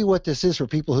me tell you what this is for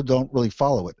people who don't really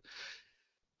follow it.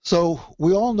 So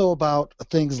we all know about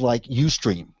things like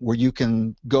Ustream, where you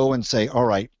can go and say, all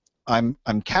right, I'm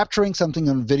capturing something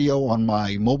on video on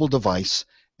my mobile device,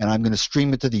 and I'm going to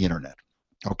stream it to the internet.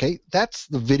 Okay, that's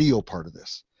the video part of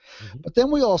this. Mm-hmm. But then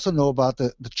we also know about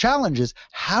the challenge is,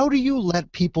 how do you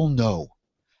let people know?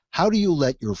 How do you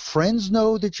let your friends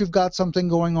know that you've got something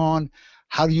going on?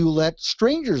 How do you let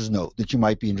strangers know that you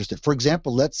might be interested? For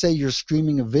example, let's say you're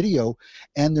streaming a video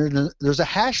and there's a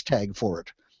hashtag for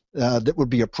it that would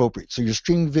be appropriate. So you're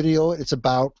streaming video, it's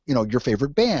about your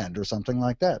favorite band or something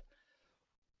like that.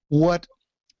 What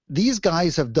these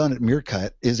guys have done at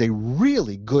Meerkat is a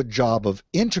really good job of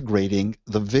integrating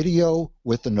the video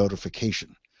with the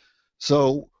notification.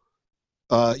 So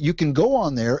you can go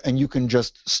on there and you can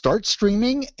just start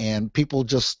streaming and people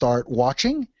just start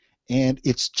watching. And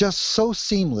it's just so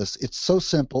seamless, it's so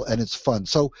simple, and it's fun.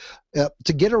 So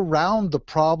to get around the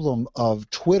problem of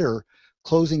Twitter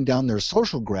closing down their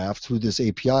social graph through this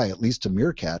API, at least to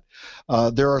Meerkat,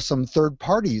 there are some third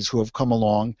parties who have come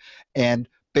along and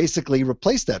basically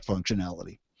replaced that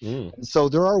functionality. And so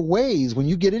there are ways, when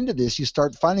you get into this, you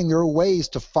start finding there are ways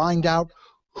to find out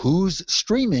who's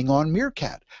streaming on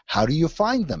Meerkat. How do you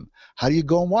find them? How do you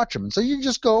go and watch them? And so you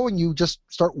just go and you just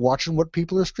start watching what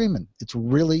people are streaming. It's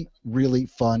really, really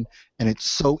fun, and it's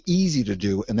so easy to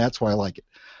do, and that's why I like it.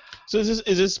 So is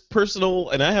this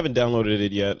personal? And I haven't downloaded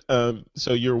it yet.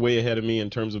 So you're way ahead of me in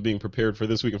terms of being prepared for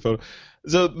This Week in Photo.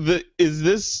 So is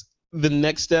this the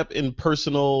next step in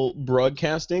personal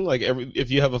broadcasting? Like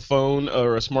if you have a phone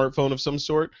or a smartphone of some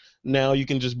sort, now you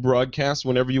can just broadcast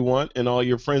whenever you want, and all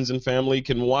your friends and family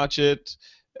can watch it,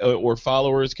 or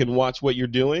followers can watch what you're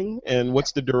doing. And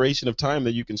what's the duration of time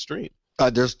that you can stream?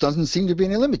 There doesn't seem to be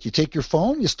any limit. You take your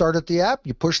phone, you start at the app,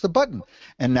 you push the button,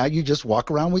 and now you just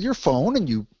walk around with your phone and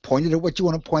you point it at what you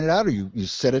want to point it out, or you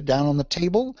set it down on the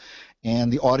table,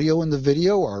 and the audio and the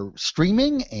video are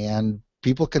streaming, and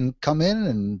people can come in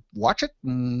and watch it,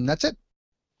 and that's it.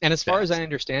 And as far as I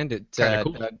understand it,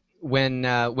 cool.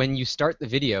 when you start the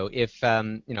video, if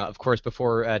of course,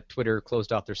 before Twitter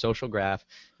closed off their social graph,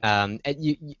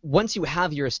 once you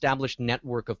have your established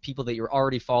network of people that you're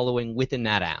already following within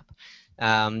that app,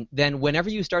 then whenever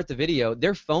you start the video,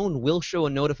 their phone will show a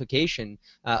notification,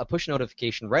 a push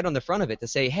notification right on the front of it to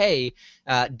say, hey,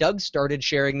 Doug started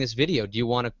sharing this video. Do you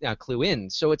want to clue in?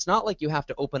 So it's not like you have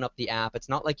to open up the app. It's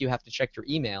not like you have to check your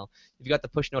email. You've got the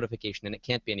push notification, and it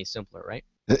can't be any simpler, right?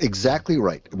 Exactly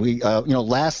right. We,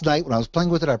 last night when I was playing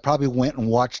with it, I probably went and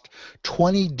watched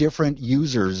 20 different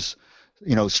users,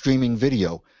 streaming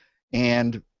video.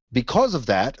 And because of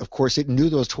that, of course, it knew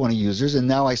those 20 users, and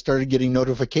now I started getting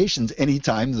notifications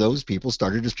anytime those people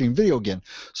started to stream video again.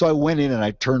 So I went in and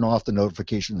I turned off the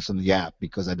notifications from the app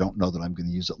because I don't know that I'm going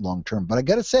to use it long term. But I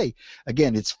got to say,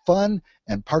 again, it's fun,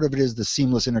 and part of it is the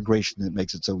seamless integration that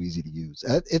makes it so easy to use.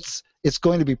 It's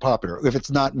going to be popular. If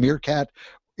it's not Meerkat,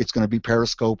 it's going to be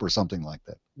Periscope or something like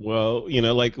that. Well,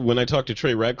 like when I talk to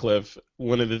Trey Ratcliffe,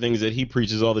 one of the things that he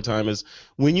preaches all the time is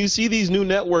when you see these new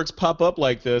networks pop up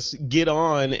like this, get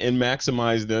on and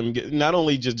maximize them. Not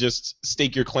only just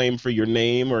stake your claim for your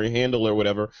name or your handle or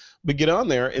whatever, but get on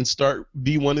there and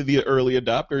be one of the early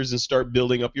adopters and start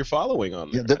building up your following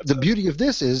on there. Yeah, the beauty of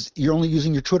this is you're only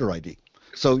using your Twitter ID.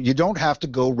 So you don't have to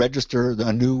go register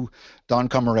a new Don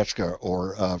Komarechka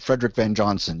or Frederick Van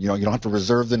Johnson. You don't have to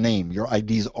reserve the name. Your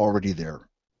ID is already there.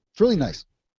 It's really nice.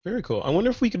 Very cool. I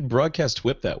wonder if we could broadcast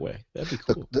TWIP that way. That'd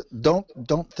be cool.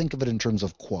 Don't think of it in terms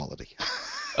of quality.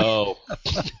 Oh,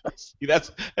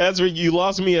 that's where you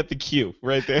lost me at the queue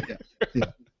right there. Yeah.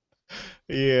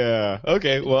 Yeah.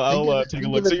 Okay. Well, I'll take a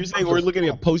look. So you're saying we're looking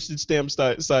at postage stamp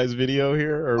size video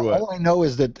here, or what? All I know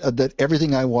is that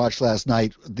everything I watched last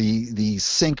night, the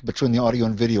sync between the audio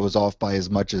and video was off by as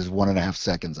much as 1.5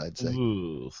 seconds, I'd say.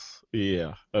 Ooh.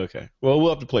 Yeah. Okay. Well,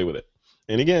 we'll have to play with it.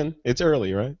 And again, it's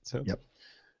early, right? So. Yep.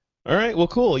 All right. Well,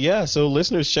 cool. Yeah. So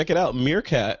listeners, check it out.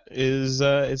 Meerkat is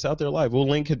it's out there live. We'll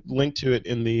link to it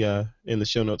in the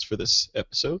show notes for this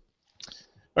episode.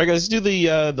 All right, guys, let's do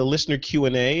the listener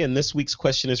Q&A, and this week's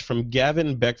question is from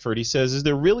Gavin Beckford. He says, is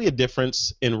there really a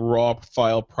difference in raw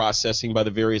file processing by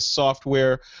the various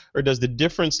software, or does the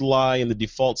difference lie in the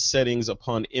default settings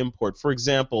upon import? For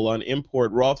example, on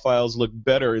import, raw files look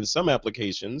better in some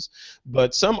applications,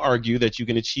 but some argue that you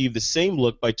can achieve the same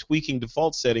look by tweaking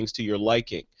default settings to your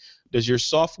liking. Does your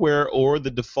software or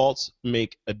the defaults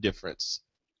make a difference?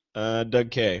 Doug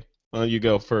K. You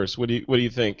go first. What do you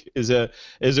think? Is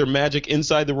there magic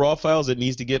inside the raw files that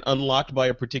needs to get unlocked by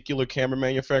a particular camera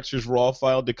manufacturer's raw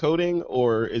file decoding,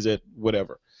 or is it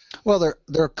whatever? Well, there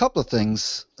are a couple of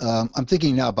things. I'm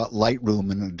thinking now about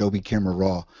Lightroom and Adobe Camera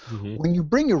Raw. Mm-hmm. When you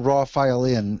bring your raw file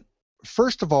in,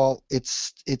 first of all,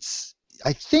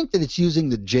 I think that it's using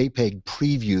the JPEG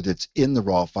preview that's in the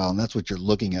raw file, and that's what you're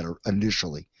looking at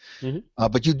initially. Mm-hmm.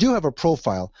 But you do have a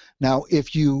profile. Now,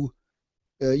 if you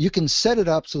can set it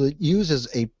up so that it uses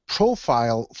a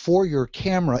profile for your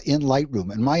camera in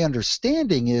Lightroom. And my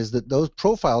understanding is that those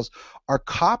profiles are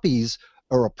copies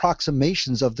or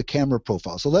approximations of the camera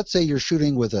profile. So let's say you're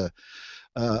shooting with a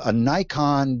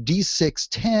Nikon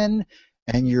D610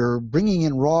 and you're bringing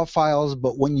in raw files,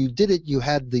 but when you did it, you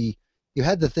had the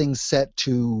thing set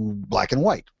to black and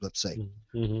white, let's say.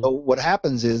 Mm-hmm. So what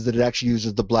happens is that it actually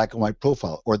uses the black and white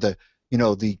profile, or the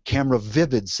camera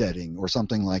vivid setting or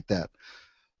something like that.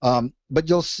 But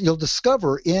you'll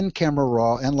discover in Camera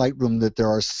Raw and Lightroom that there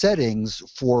are settings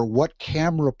for what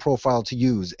camera profile to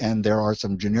use, and there are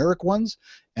some generic ones,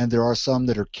 and there are some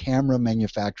that are camera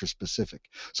manufacturer specific.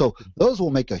 So those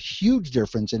will make a huge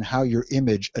difference in how your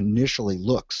image initially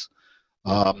looks.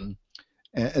 And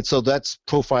so that's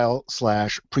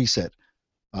profile/preset.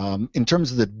 In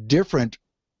terms of the different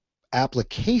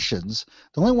applications,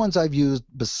 the only ones I've used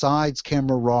besides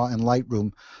Camera Raw and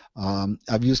Lightroom,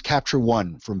 I've used Capture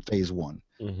One from Phase One.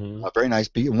 Mm-hmm. Very nice.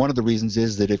 And one of the reasons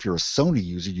is that if you're a Sony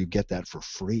user, you get that for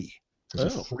free.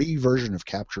 There's a free version of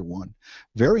Capture One.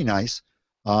 Very nice.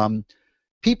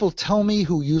 People tell me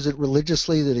who use it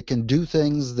religiously that it can do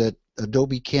things that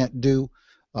Adobe can't do.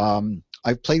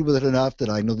 I've played with it enough that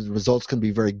I know that the results can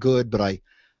be very good, but I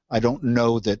don't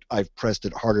know that I've pressed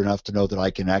it hard enough to know that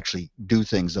I can actually do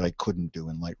things that I couldn't do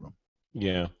in Lightroom.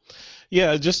 Yeah.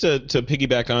 Just to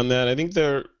piggyback on that, I think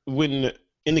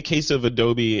in the case of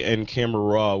Adobe and Camera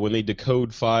Raw, when they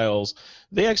decode files,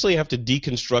 they actually have to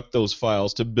deconstruct those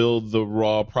files to build the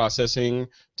raw processing,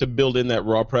 to build in that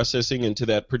raw processing into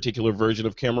that particular version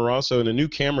of Camera Raw. So when a new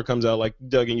camera comes out, like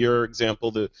Doug, in your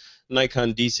example, the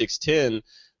Nikon D610,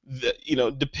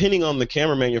 depending on the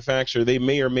camera manufacturer, they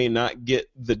may or may not get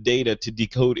the data to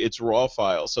decode its raw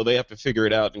file. So they have to figure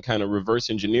it out and kind of reverse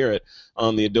engineer it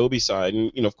on the Adobe side.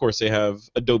 And, of course, they have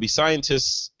Adobe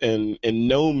scientists and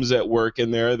gnomes at work in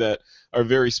there that are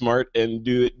very smart and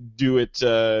do it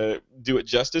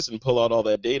justice and pull out all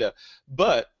that data.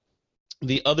 But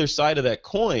the other side of that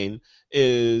coin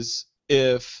is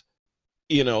if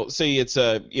say it's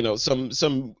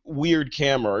some weird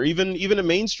camera, or even a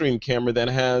mainstream camera that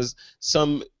has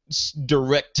some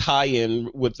direct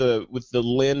tie-in with the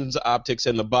lens optics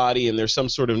and the body, and there's some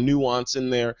sort of nuance in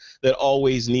there that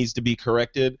always needs to be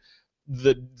corrected.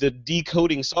 The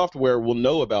decoding software will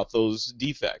know about those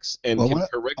defects and can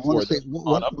correct for them.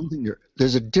 One thing here.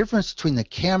 There's a difference between the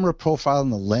camera profile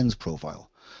and the lens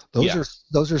profile.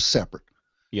 Those are separate.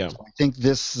 Yeah. So I think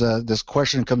this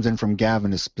question comes in from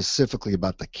Gavin is specifically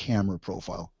about the camera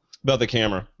profile. About the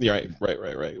camera. Yeah,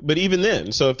 right. But even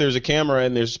then, so if there's a camera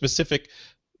and there's specific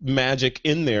magic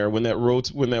in there when that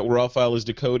raw file is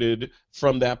decoded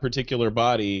from that particular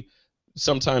body,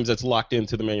 sometimes that's locked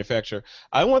into the manufacturer.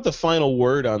 I want the final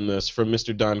word on this from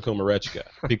Mr. Don Komarechka,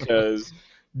 because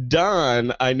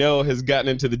Don, I know, has gotten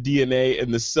into the DNA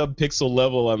and the sub-pixel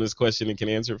level on this question and can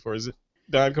answer it for us.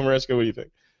 Don Komarechka, what do you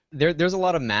think? There's a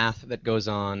lot of math that goes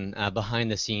on behind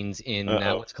the scenes in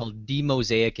what's called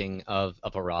demosaicing of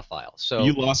a raw file. So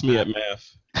you lost me at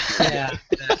math. Yeah.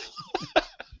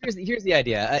 Here's the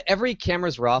idea. Every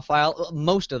camera's raw file,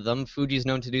 most of them, Fuji's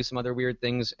known to do some other weird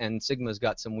things, and Sigma's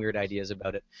got some weird ideas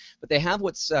about it. But they have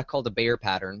what's called a Bayer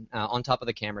pattern on top of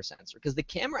the camera sensor, because the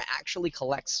camera actually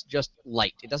collects just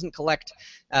light. It doesn't collect,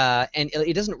 and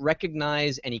it doesn't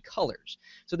recognize any colors.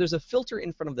 So there's a filter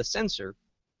in front of the sensor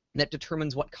that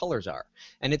determines what colors are.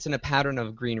 And it's in a pattern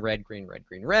of green, red, green, red,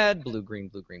 green, red, blue, green,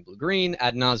 blue, green, blue, green,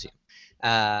 ad nauseum.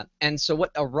 And so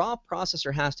what a raw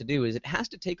processor has to do is it has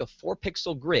to take a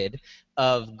 4-pixel grid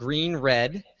of green,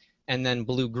 red, and then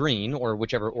blue-green, or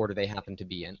whichever order they happen to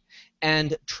be in,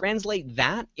 and translate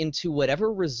that into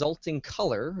whatever resulting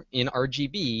color in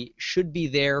RGB should be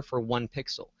there for 1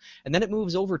 pixel. And then it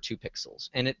moves over 2 pixels,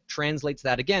 and it translates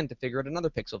that again to figure out another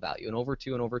pixel value, and over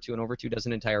 2, and over 2, and over 2 does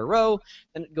an entire row,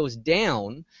 then it goes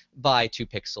down by 2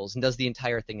 pixels and does the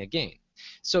entire thing again.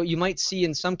 So you might see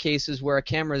in some cases where a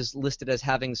camera is listed as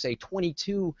having, say,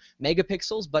 22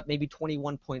 megapixels, but maybe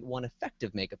 21.1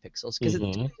 effective megapixels, because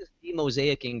it's doing this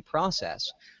demosaicing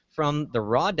process from the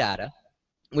raw data,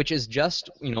 which is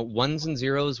just, you know, ones and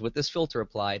zeros with this filter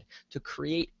applied, to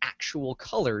create actual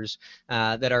colors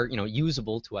that are, you know,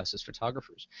 usable to us as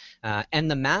photographers.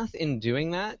 And the math in doing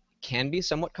that can be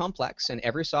somewhat complex, and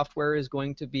every software is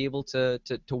going to be able to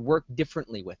work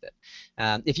differently with it.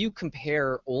 If you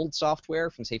compare old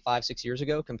software from, say, 5-6 years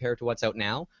ago compared to what's out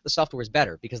now, the software is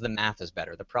better because the math is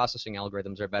better. The processing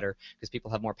algorithms are better because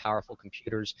people have more powerful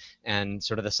computers, and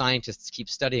sort of the scientists keep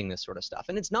studying this sort of stuff.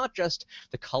 And it's not just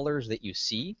the colors that you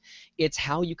see, it's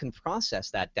how you can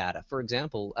process that data. For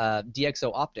example,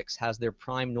 DxO Optics has their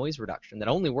prime noise reduction that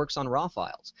only works on RAW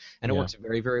files, and it works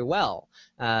very, very well,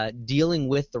 dealing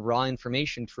with the raw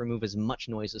information to remove as much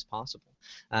noise as possible.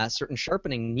 Certain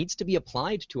sharpening needs to be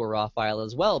applied to a raw file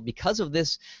as well because of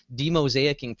this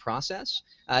demosaicing process.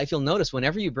 If you'll notice,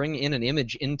 whenever you bring in an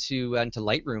image into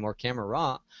Lightroom or Camera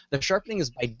Raw, the sharpening is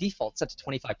by default set to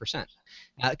 25%,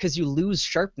 because you lose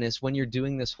sharpness when you're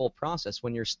doing this whole process,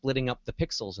 when you're splitting up the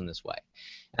pixels in this way.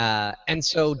 And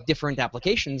so different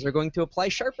applications are going to apply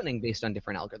sharpening based on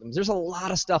different algorithms. There's a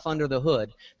lot of stuff under the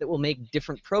hood that will make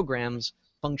different programs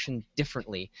function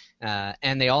differently,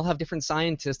 and they all have different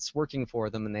scientists working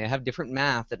for them, and they have different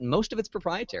math, and most of it's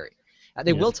proprietary.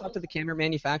 They will talk to the camera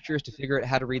manufacturers to figure out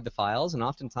how to read the files, and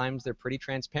oftentimes they're pretty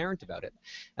transparent about it.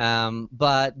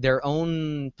 But their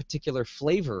own particular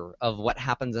flavor of what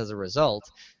happens as a result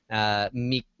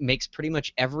makes pretty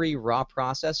much every raw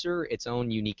processor its own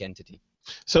unique entity.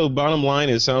 So bottom line,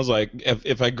 it sounds like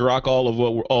if I grok all of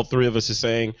what all three of us are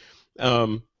saying,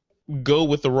 go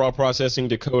with the raw processing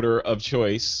decoder of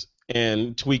choice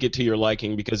and tweak it to your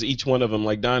liking, because each one of them,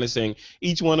 like Don is saying,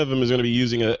 each one of them is going to be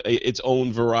using its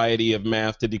own variety of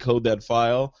math to decode that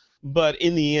file. But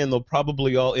in the end, they'll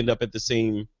probably all end up at the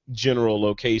same general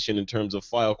location in terms of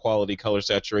file quality, color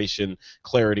saturation,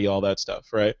 clarity, all that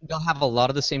stuff, right? They'll have a lot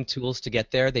of the same tools to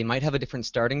get there. They might have a different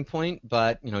starting point,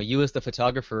 but you know, you as the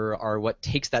photographer are what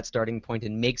takes that starting point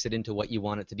and makes it into what you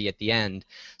want it to be at the end.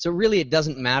 So really, it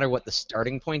doesn't matter what the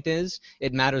starting point is.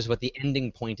 It matters what the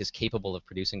ending point is capable of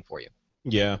producing for you.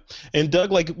 Yeah, and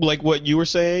Doug, like what you were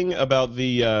saying about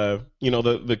the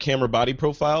the camera body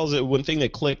profiles. One thing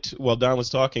that clicked while Don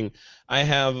was talking, I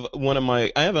have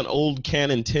an old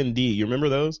Canon 10D. You remember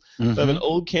those? Mm-hmm. So I have an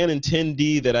old Canon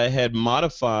 10D that I had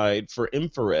modified for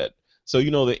infrared. So you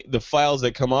know the files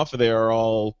that come off of there are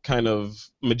all kind of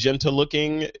magenta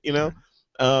looking, you know.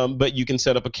 But you can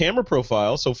set up a camera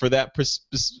profile. So for that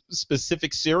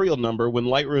specific serial number, when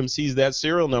Lightroom sees that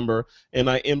serial number and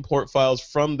I import files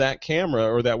from that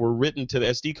camera, or that were written to the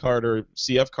SD card or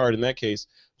CF card in that case,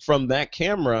 from that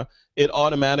camera, it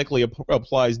automatically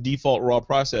applies default raw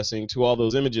processing to all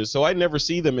those images. So I never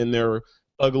see them in their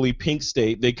ugly pink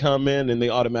state. They come in and they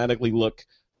automatically look,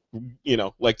 you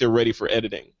know, like they're ready for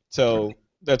editing. So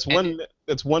that's one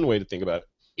way to think about it.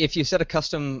 If you set a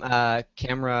custom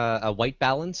camera white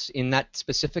balance in that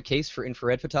specific case for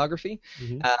infrared photography,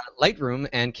 Lightroom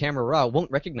and Camera Raw won't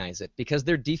recognize it because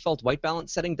their default white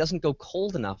balance setting doesn't go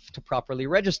cold enough to properly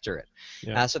register it.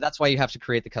 Yeah. So that's why you have to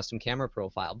create the custom camera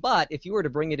profile. But if you were to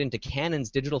bring it into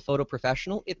Canon's Digital Photo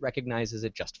Professional, it recognizes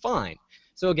it just fine.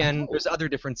 So again, there's other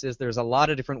differences. There's a lot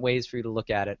of different ways for you to look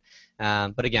at it.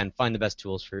 But again, find the best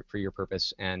tools for your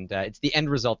purpose, and it's the end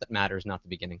result that matters, not the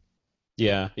beginning.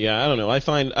 Yeah, I don't know. I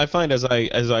find as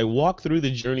I walk through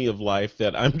the journey of life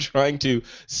that I'm trying to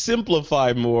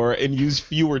simplify more and use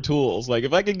fewer tools. Like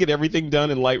if I could get everything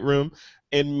done in Lightroom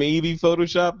and maybe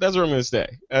Photoshop, that's where I'm gonna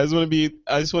stay. I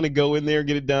just want to go in there,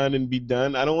 get it done, and be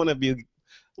done. I don't want to be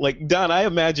like Don. I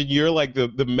imagine you're like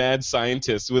the mad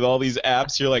scientist with all these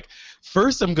apps. You're like,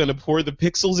 first I'm gonna pour the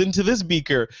pixels into this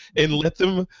beaker and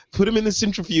put them in the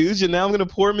centrifuge, and now I'm gonna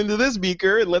pour them into this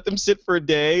beaker and let them sit for a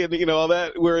day, and you know all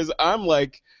that. Whereas I'm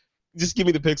like, just give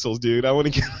me the pixels, dude. I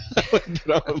want to get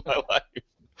on with my life.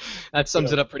 That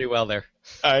sums it up pretty well there.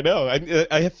 I know.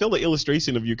 I feel the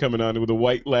illustration of you coming on with a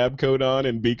white lab coat on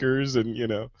and beakers, and you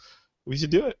know, we should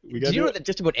do it. Do you know that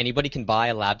just about anybody can buy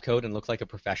a lab coat and look like a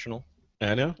professional?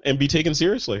 I know, and be taken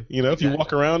seriously. You know, if you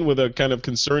walk around with a kind of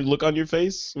concerned look on your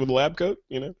face with a lab coat,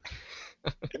 you know.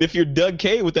 And if you're Doug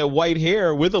Kaye with that white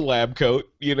hair with a lab coat,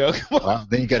 you know, come on. Wow,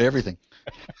 then you got everything.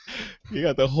 You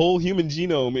got the whole human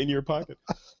genome in your pocket.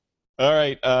 All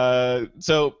right.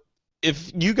 So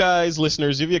if you guys,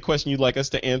 listeners, if you have a question you'd like us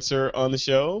to answer on the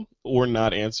show or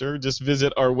not answer, just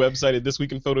visit our website at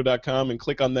thisweekinphoto.com and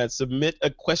click on that submit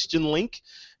a question link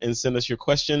and send us your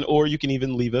question, or you can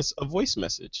even leave us a voice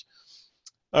message.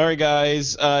 All right,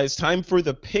 guys, it's time for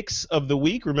the picks of the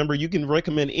week. Remember, you can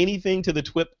recommend anything to the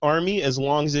TWIP Army as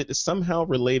long as it is somehow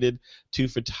related to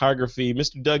photography.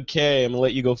 Mr. Doug K., I'm going to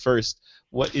let you go first.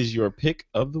 What is your pick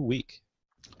of the week?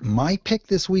 My pick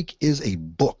this week is a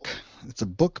book. It's a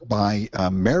book by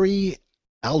Mary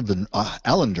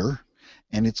Allender,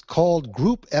 and it's called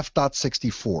Group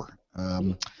F.64.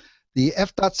 The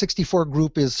F.64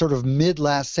 group is sort of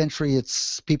mid-last century.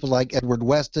 It's people like Edward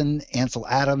Weston, Ansel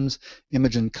Adams,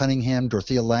 Imogen Cunningham,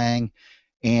 Dorothea Lange.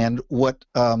 And what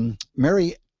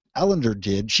Mary Allender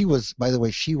did, by the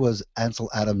way, she was Ansel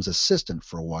Adams' assistant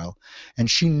for a while, and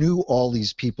she knew all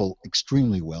these people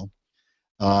extremely well.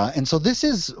 And so this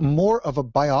is more of a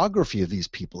biography of these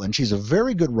people, and she's a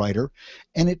very good writer,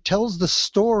 and it tells the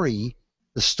stories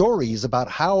about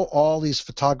how all these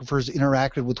photographers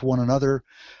interacted with one another,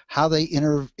 how they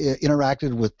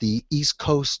interacted with the East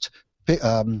Coast, they're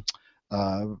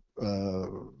called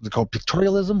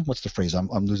pictorialism. What's the phrase?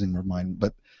 I'm losing my mind,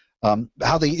 but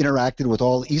how they interacted with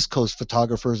all East Coast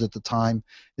photographers at the time.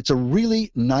 It's a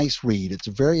really nice read. It's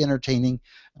very entertaining,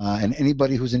 and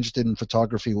anybody who's interested in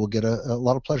photography will get a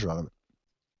lot of pleasure out of it.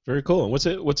 Very cool. What's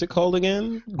it called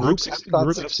again? Group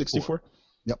F64?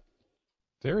 Yep.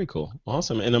 Very cool.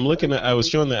 Awesome. And I was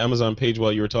showing the Amazon page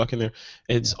while you were talking there.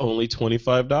 It's only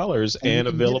 $25 and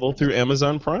available through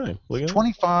Amazon Prime. Look at that.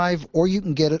 $25, or you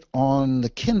can get it on the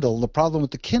Kindle. The problem with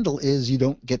the Kindle is you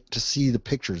don't get to see the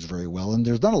pictures very well, and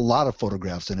there's not a lot of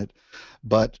photographs in it.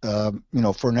 But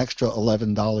for an extra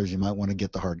 $11, you might want to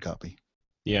get the hard copy.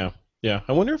 Yeah.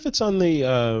 I wonder if it's on the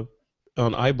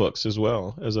on iBooks as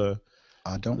well as a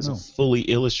fully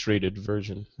illustrated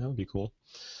version. That would be cool.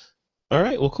 All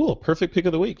right, well, cool. Perfect pick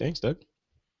of the week. Thanks, Doug.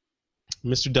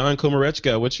 Mr. Don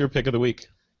Komarechka, what's your pick of the week?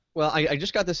 Well, I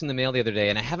just got this in the mail the other day,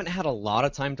 and I haven't had a lot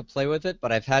of time to play with it,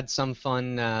 but I've had some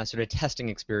fun sort of testing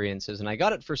experiences, and I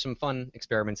got it for some fun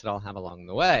experiments that I'll have along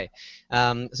the way.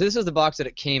 So this is the box that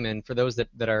it came in. For those that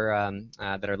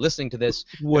are listening to this,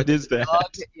 what is that?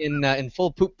 Dog in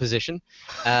full poop position,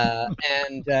 so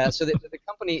the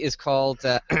company is called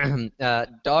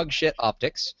Dog Shit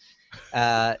Optics.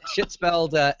 Shit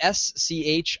spelled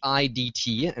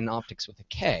SCHIDT and optics with a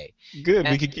K. Good.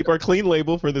 We can keep our clean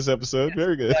label for this episode. Yes,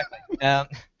 very good.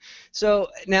 Exactly. So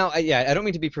now, I don't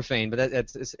mean to be profane, but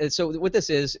so what this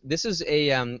is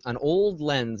an old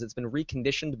lens that's been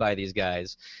reconditioned by these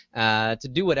guys to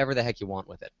do whatever the heck you want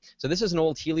with it. So this is an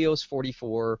old Helios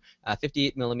 44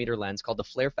 58mm lens called the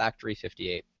Flare Factory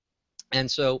 58. And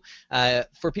so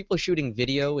for people shooting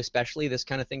video especially, this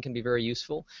kind of thing can be very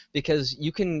useful because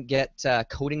you can get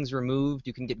coatings removed,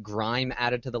 you can get grime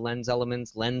added to the lens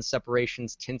elements, lens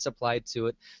separations, tints applied to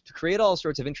it to create all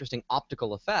sorts of interesting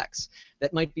optical effects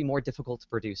that might be more difficult to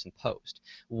produce in post.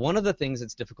 One of the things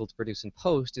that's difficult to produce in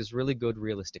post is really good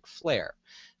realistic flare.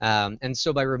 And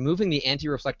so by removing the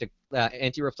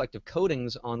anti-reflective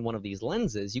coatings on one of these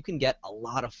lenses, you can get a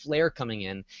lot of flare coming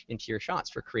into your shots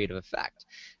for creative effect.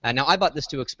 Now, I bought this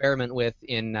to experiment with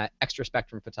in extra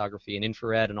spectrum photography and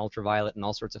infrared and ultraviolet and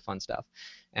all sorts of fun stuff.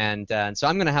 And so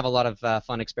I'm going to have a lot of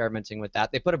fun experimenting with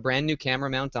that. They put a brand new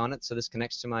camera mount on it, so this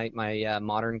connects to my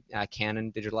modern Canon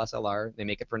digital SLR. They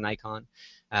make it for Nikon.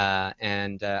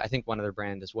 And I think one other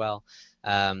brand as well.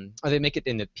 Or they make it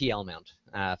in the PL mount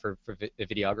for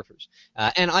videographers.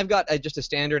 And I've got just a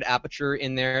standard aperture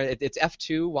in there. It's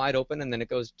f2 wide open, and then it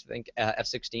goes to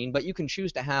f16. But you can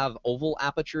choose to have oval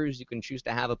apertures. You can choose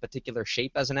to have a particular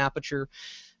shape as an aperture.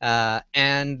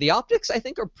 And the optics, I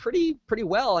think, are pretty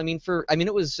well. I mean,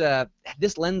 it was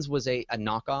this lens was a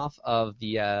knockoff of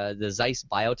the Zeiss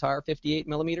Biotar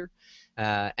 58mm.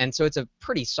 And so it's a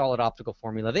pretty solid optical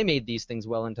formula. They made these things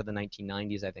well into the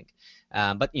 1990s, I think.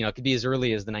 But it could be as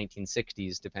early as the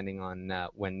 1960s, depending on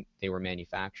when they were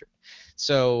manufactured.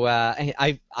 So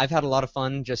I've had a lot of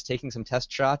fun just taking some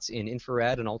test shots in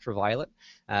infrared and ultraviolet.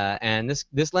 And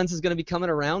this lens is going to be coming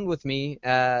around with me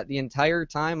the entire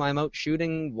time I'm out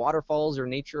shooting waterfalls or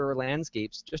nature or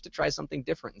landscapes, just to try something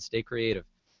different and stay creative.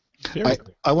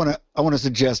 I want to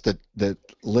suggest that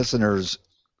listeners,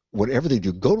 whatever they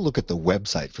do, go to look at the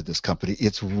website for this company.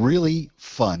 It's really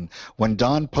fun. When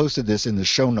Don posted this in the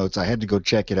show notes, I had to go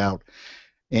check it out.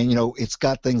 And it's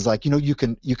got things like you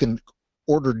can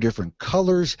order different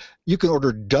colors. You can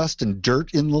order dust and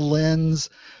dirt in the lens,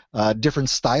 different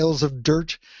styles of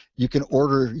dirt. You can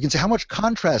say how much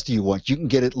contrast do you want. You can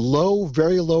get it low,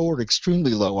 very low, or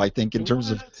extremely low, I think, in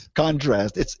terms of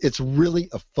contrast. It's really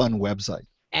a fun website.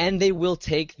 And they will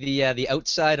take the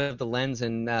outside of the lens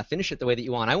and finish it the way that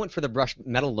you want. I went for the brushed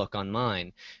metal look on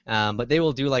mine, but they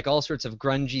will do like all sorts of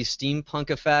grungy steampunk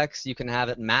effects. You can have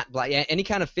it matte black, any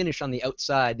kind of finish on the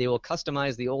outside. They will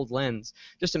customize the old lens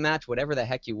just to match whatever the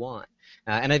heck you want.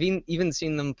 And I've even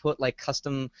seen them put like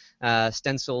custom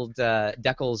stenciled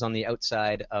decals on the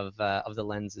outside of the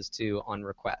lenses too on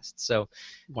request. So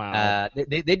Wow.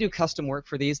 they do custom work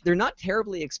for these. They're not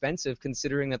terribly expensive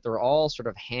considering that they're all sort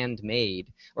of handmade,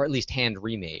 or at least hand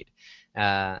remade.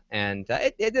 And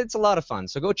it's a lot of fun.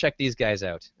 So go check these guys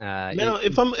out. Now,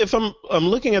 if I'm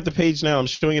looking at the page now, I'm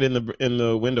showing it in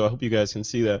the window. I hope you guys can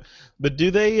see that. But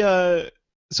do they?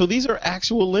 So these are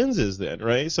actual lenses then,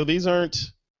 right? So these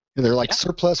aren't. They're like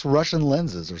surplus Russian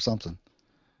lenses or something.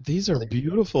 These are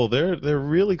beautiful. They're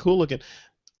really cool looking.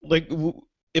 Like,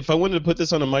 if I wanted to put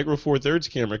this on a Micro Four Thirds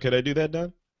camera, could I do that,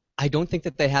 Don? I don't think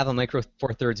that they have a Micro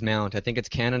Four Thirds mount. I think it's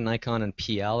Canon, Nikon, and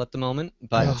PL at the moment.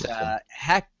 But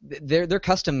heck, they're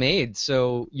custom made,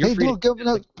 so you're free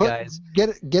to guys.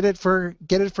 Get it for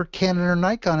Canon or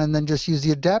Nikon, and then just use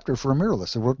the adapter for a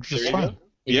mirrorless. It works just fine.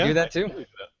 You can do that too.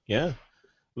 Yeah.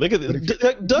 Look at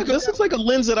this. Doug, this looks like a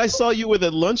lens that I saw you with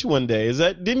at lunch one day.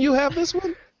 Didn't you have this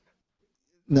one?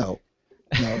 No.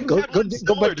 Go back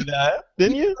to that,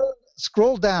 didn't you?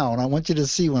 Scroll down. I want you to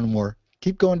see one more.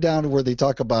 Keep going down to where they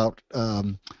talk about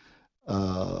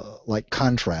like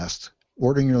contrast,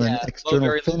 ordering your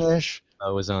external finish. I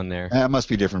was on there. That must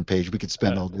be a different page. We could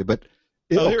spend all day, but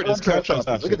here it is. Contrast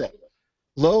options. Look at that.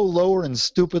 Low, lower, and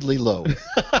stupidly low.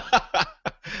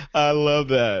 I love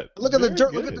that. Look at the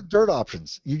dirt. Look at the dirt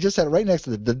options. You just had it right next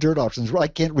to the dirt options. I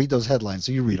can't read those headlines,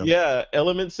 so you read them. Yeah,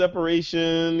 element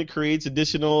separation creates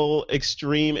additional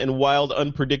extreme and wild,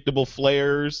 unpredictable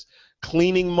flares.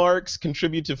 Cleaning marks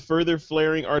contribute to further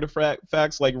flaring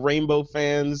artifacts like rainbow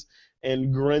fans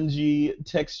and grungy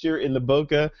texture in the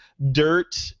bokeh.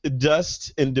 Dirt,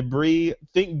 dust, and debris.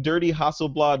 Think dirty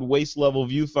Hasselblad waist-level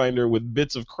viewfinder with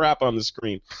bits of crap on the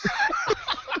screen.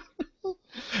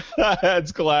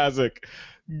 That's classic.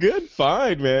 Good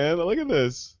find, man. Look at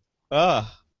this. I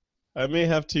may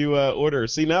have to order.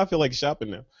 See, now I feel like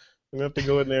shopping now. I'm gonna have to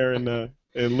go in there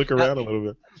and look around a little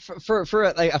bit. For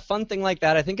a fun thing like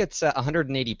that, I think it's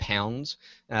 180 pounds.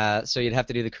 So you'd have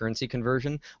to do the currency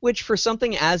conversion, which for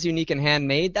something as unique and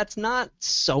handmade, that's not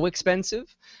so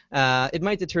expensive. It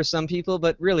might deter some people,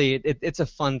 but really, it's a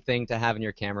fun thing to have in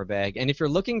your camera bag. And if you're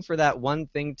looking for that one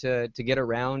thing to get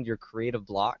around your creative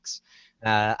blocks,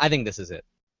 I think this is it.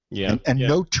 Yeah. And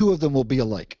no two of them will be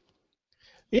alike.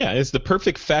 Yeah, it's the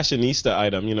perfect fashionista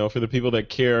item, for the people that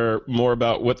care more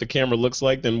about what the camera looks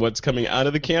like than what's coming out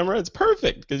of the camera. It's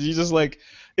perfect because you just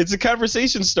it's a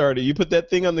conversation starter. You put that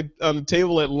thing on the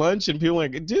table at lunch and people are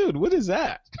like, dude, what is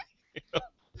that?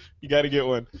 You got to get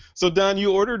one. So Don,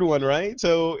 you ordered one, right?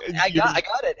 So I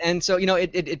got it, and so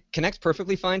it connects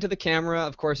perfectly fine to the camera.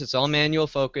 Of course, it's all manual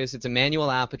focus. It's a manual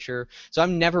aperture, so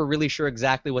I'm never really sure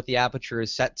exactly what the aperture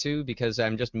is set to because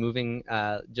I'm just moving.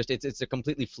 It's a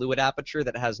completely fluid aperture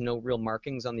that has no real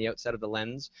markings on the outside of the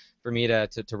lens for me to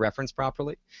reference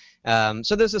properly.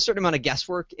 So there's a certain amount of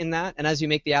guesswork in that, and as you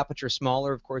make the aperture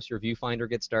smaller, of course, your viewfinder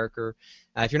gets darker.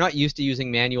 If you're not used to using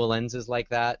manual lenses like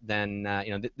that, then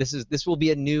this will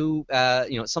be a new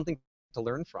something to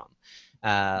learn from.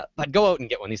 But go out and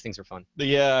get one. These things are fun.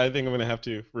 Yeah, I think I'm gonna have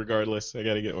to. Regardless, I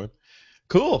gotta get one.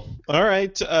 Cool. All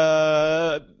right.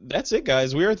 That's it,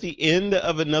 guys. We're at the end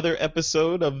of another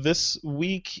episode of This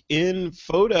Week in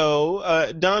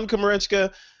Photo. Don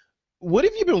Komarechka, what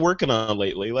have you been working on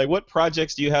lately? Like, what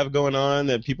projects do you have going on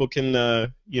that people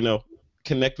can,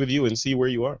 connect with you and see where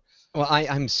you are? Well,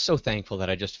 I'm so thankful that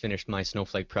I just finished my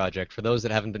Snowflake project. For those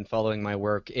that haven't been following my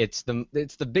work, it's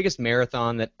the biggest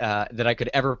marathon that I could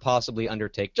ever possibly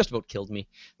undertake. Just about killed me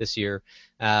this year.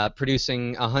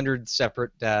 Producing 100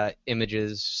 separate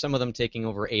images, some of them taking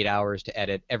over 8 hours to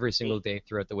edit every single day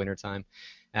throughout the wintertime.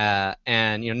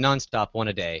 And nonstop, one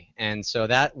a day, and so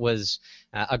that was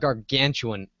a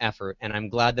gargantuan effort, and I'm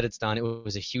glad that it's done. It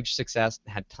was a huge success.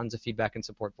 Had tons of feedback and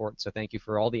support for it, so thank you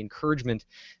for all the encouragement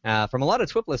from a lot of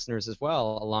TWIP listeners as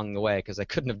well along the way, because I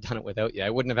couldn't have done it without you. I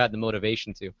wouldn't have had the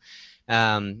motivation to.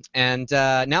 Now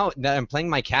that I'm playing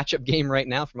my catch-up game right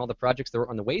now from all the projects that were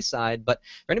on the wayside, but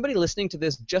for anybody listening to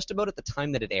this just about at the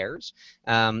time that it airs,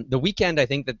 the weekend I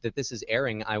think that this is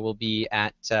airing, I will be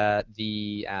at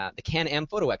the Can-Am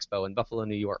Photo Expo in Buffalo,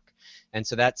 New York. And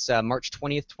so that's March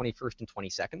 20th, 21st, and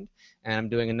 22nd. And I'm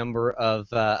doing a number of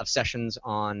sessions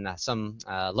on some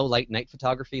low-light night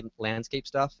photography, landscape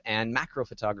stuff, and macro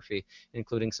photography,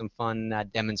 including some fun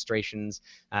demonstrations,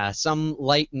 some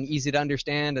light and easy to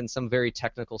understand, and some very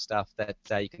technical stuff that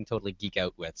you can totally geek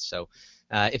out with. So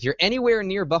if you're anywhere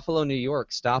near Buffalo, New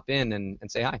York, stop in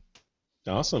and say hi.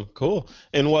 Awesome. Cool.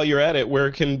 And while you're at it, where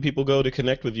can people go to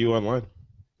connect with you online?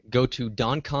 Go to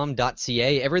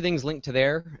doncom.ca. Everything's linked to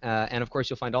there. And, of course,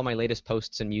 you'll find all my latest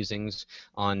posts and musings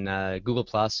on Google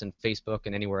Plus and Facebook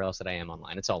and anywhere else that I am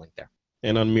online. It's all linked there.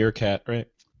 And on Meerkat, right?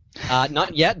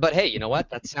 Not yet, but hey, you know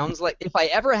what? That sounds like if I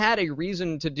ever had a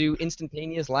reason to do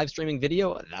instantaneous live streaming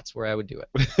video, that's where I would do it.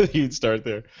 You'd start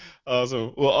there.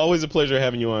 Awesome. Well, always a pleasure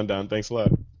having you on, Don. Thanks a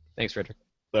lot. Thanks, Frederick.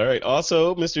 All right.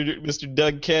 Also, Mr.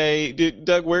 Doug Kaye.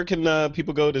 Doug, where can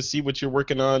people go to see what you're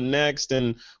working on next,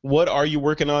 and what are you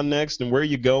working on next, and where are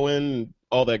you going,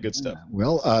 all that good stuff?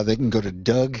 Well, they can go to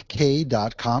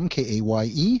dougkaye.com,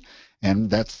 Kaye, and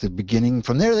that's the beginning.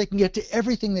 From there, they can get to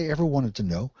everything they ever wanted to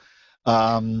know.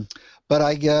 But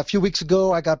a few weeks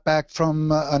ago, I got back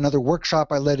from another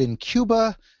workshop I led in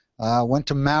Cuba. Went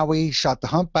to Maui, shot the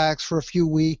humpbacks for a few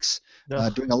weeks. Now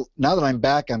that I'm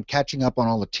back, I'm catching up on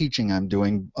all the teaching I'm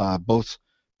doing, both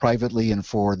privately and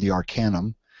for the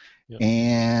Arcanum. Yep.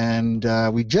 And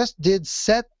we just did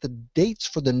set the dates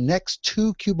for the next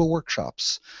 2 Cuba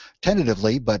workshops,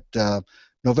 tentatively, but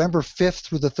November 5th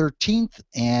through the 13th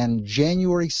and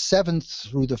January 7th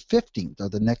through the 15th are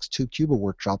the next 2 Cuba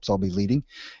workshops I'll be leading.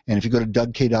 And if you go to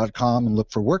dougkaye.com and look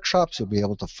for workshops, you'll be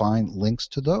able to find links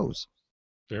to those.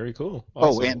 Very cool.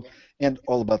 Awesome. Oh, and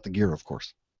all about the gear, of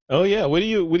course. Oh yeah. What do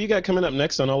you got coming up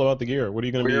next on All About the Gear? What are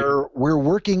you going to be? We're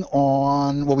working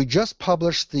on. Well, we just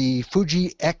published the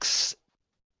Fuji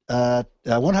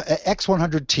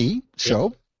X100T show,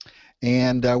 yep.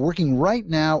 And working right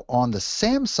now on the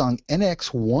Samsung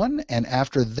NX1, and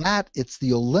after that, it's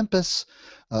the Olympus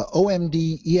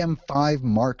OMD EM5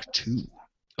 Mark II.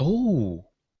 Oh,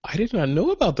 I did not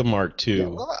know about the Mark II. Yeah,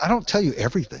 well, I don't tell you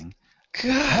everything.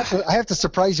 God. I have to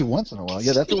surprise you once in a while.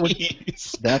 Yeah, that's what we're doing.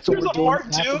 There's a Mark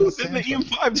II, then the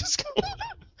EM5 just go.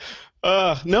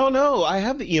 No, I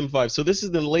have the EM5, so this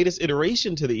is the latest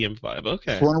iteration to the EM5.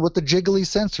 Okay. It's one with the jiggly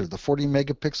sensor, the 40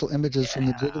 megapixel images from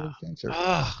the jiggly sensor.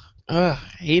 I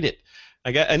hate it.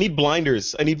 I need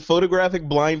blinders. I need photographic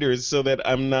blinders so that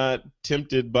I'm not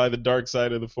tempted by the dark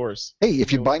side of the Force. Hey,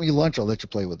 if you buy me lunch, I'll let you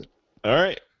play with it. All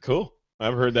right, cool.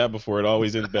 I've heard that before. It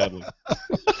always ends badly.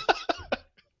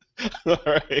 All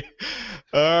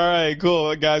right,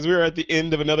 cool. Guys, we're at the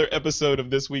end of another episode of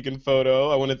This Week in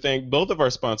Photo. I want to thank both of our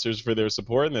sponsors for their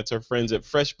support, and that's our friends at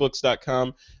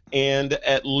FreshBooks.com and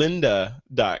at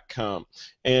Lynda.com.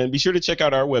 And be sure to check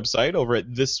out our website over at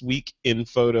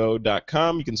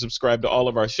thisweekinphoto.com. You can subscribe to all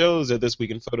of our shows at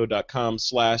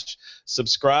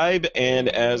thisweekinphoto.com/subscribe. And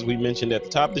as we mentioned at the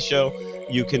top of the show,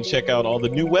 you can check out all the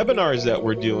new webinars that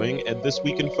we're doing at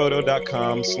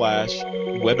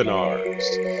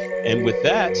thisweekinphoto.com/webinars. And with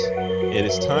that, it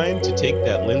is time to take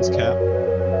that lens cap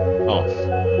off.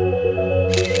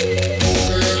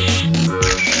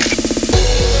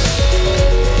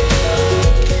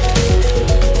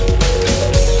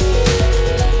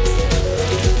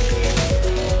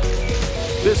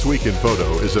 This Week in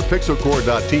Photo is a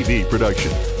Pixelcore.tv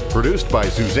production, produced by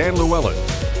Suzanne Llewellyn,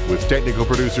 with technical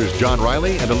producers John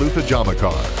Riley and Alutha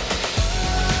Jamakar.